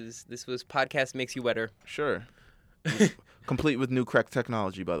 This was podcast makes you better. Sure. Complete with new crack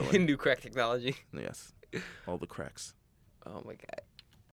technology, by the way. New crack technology. Yes. All the cracks. Oh my God.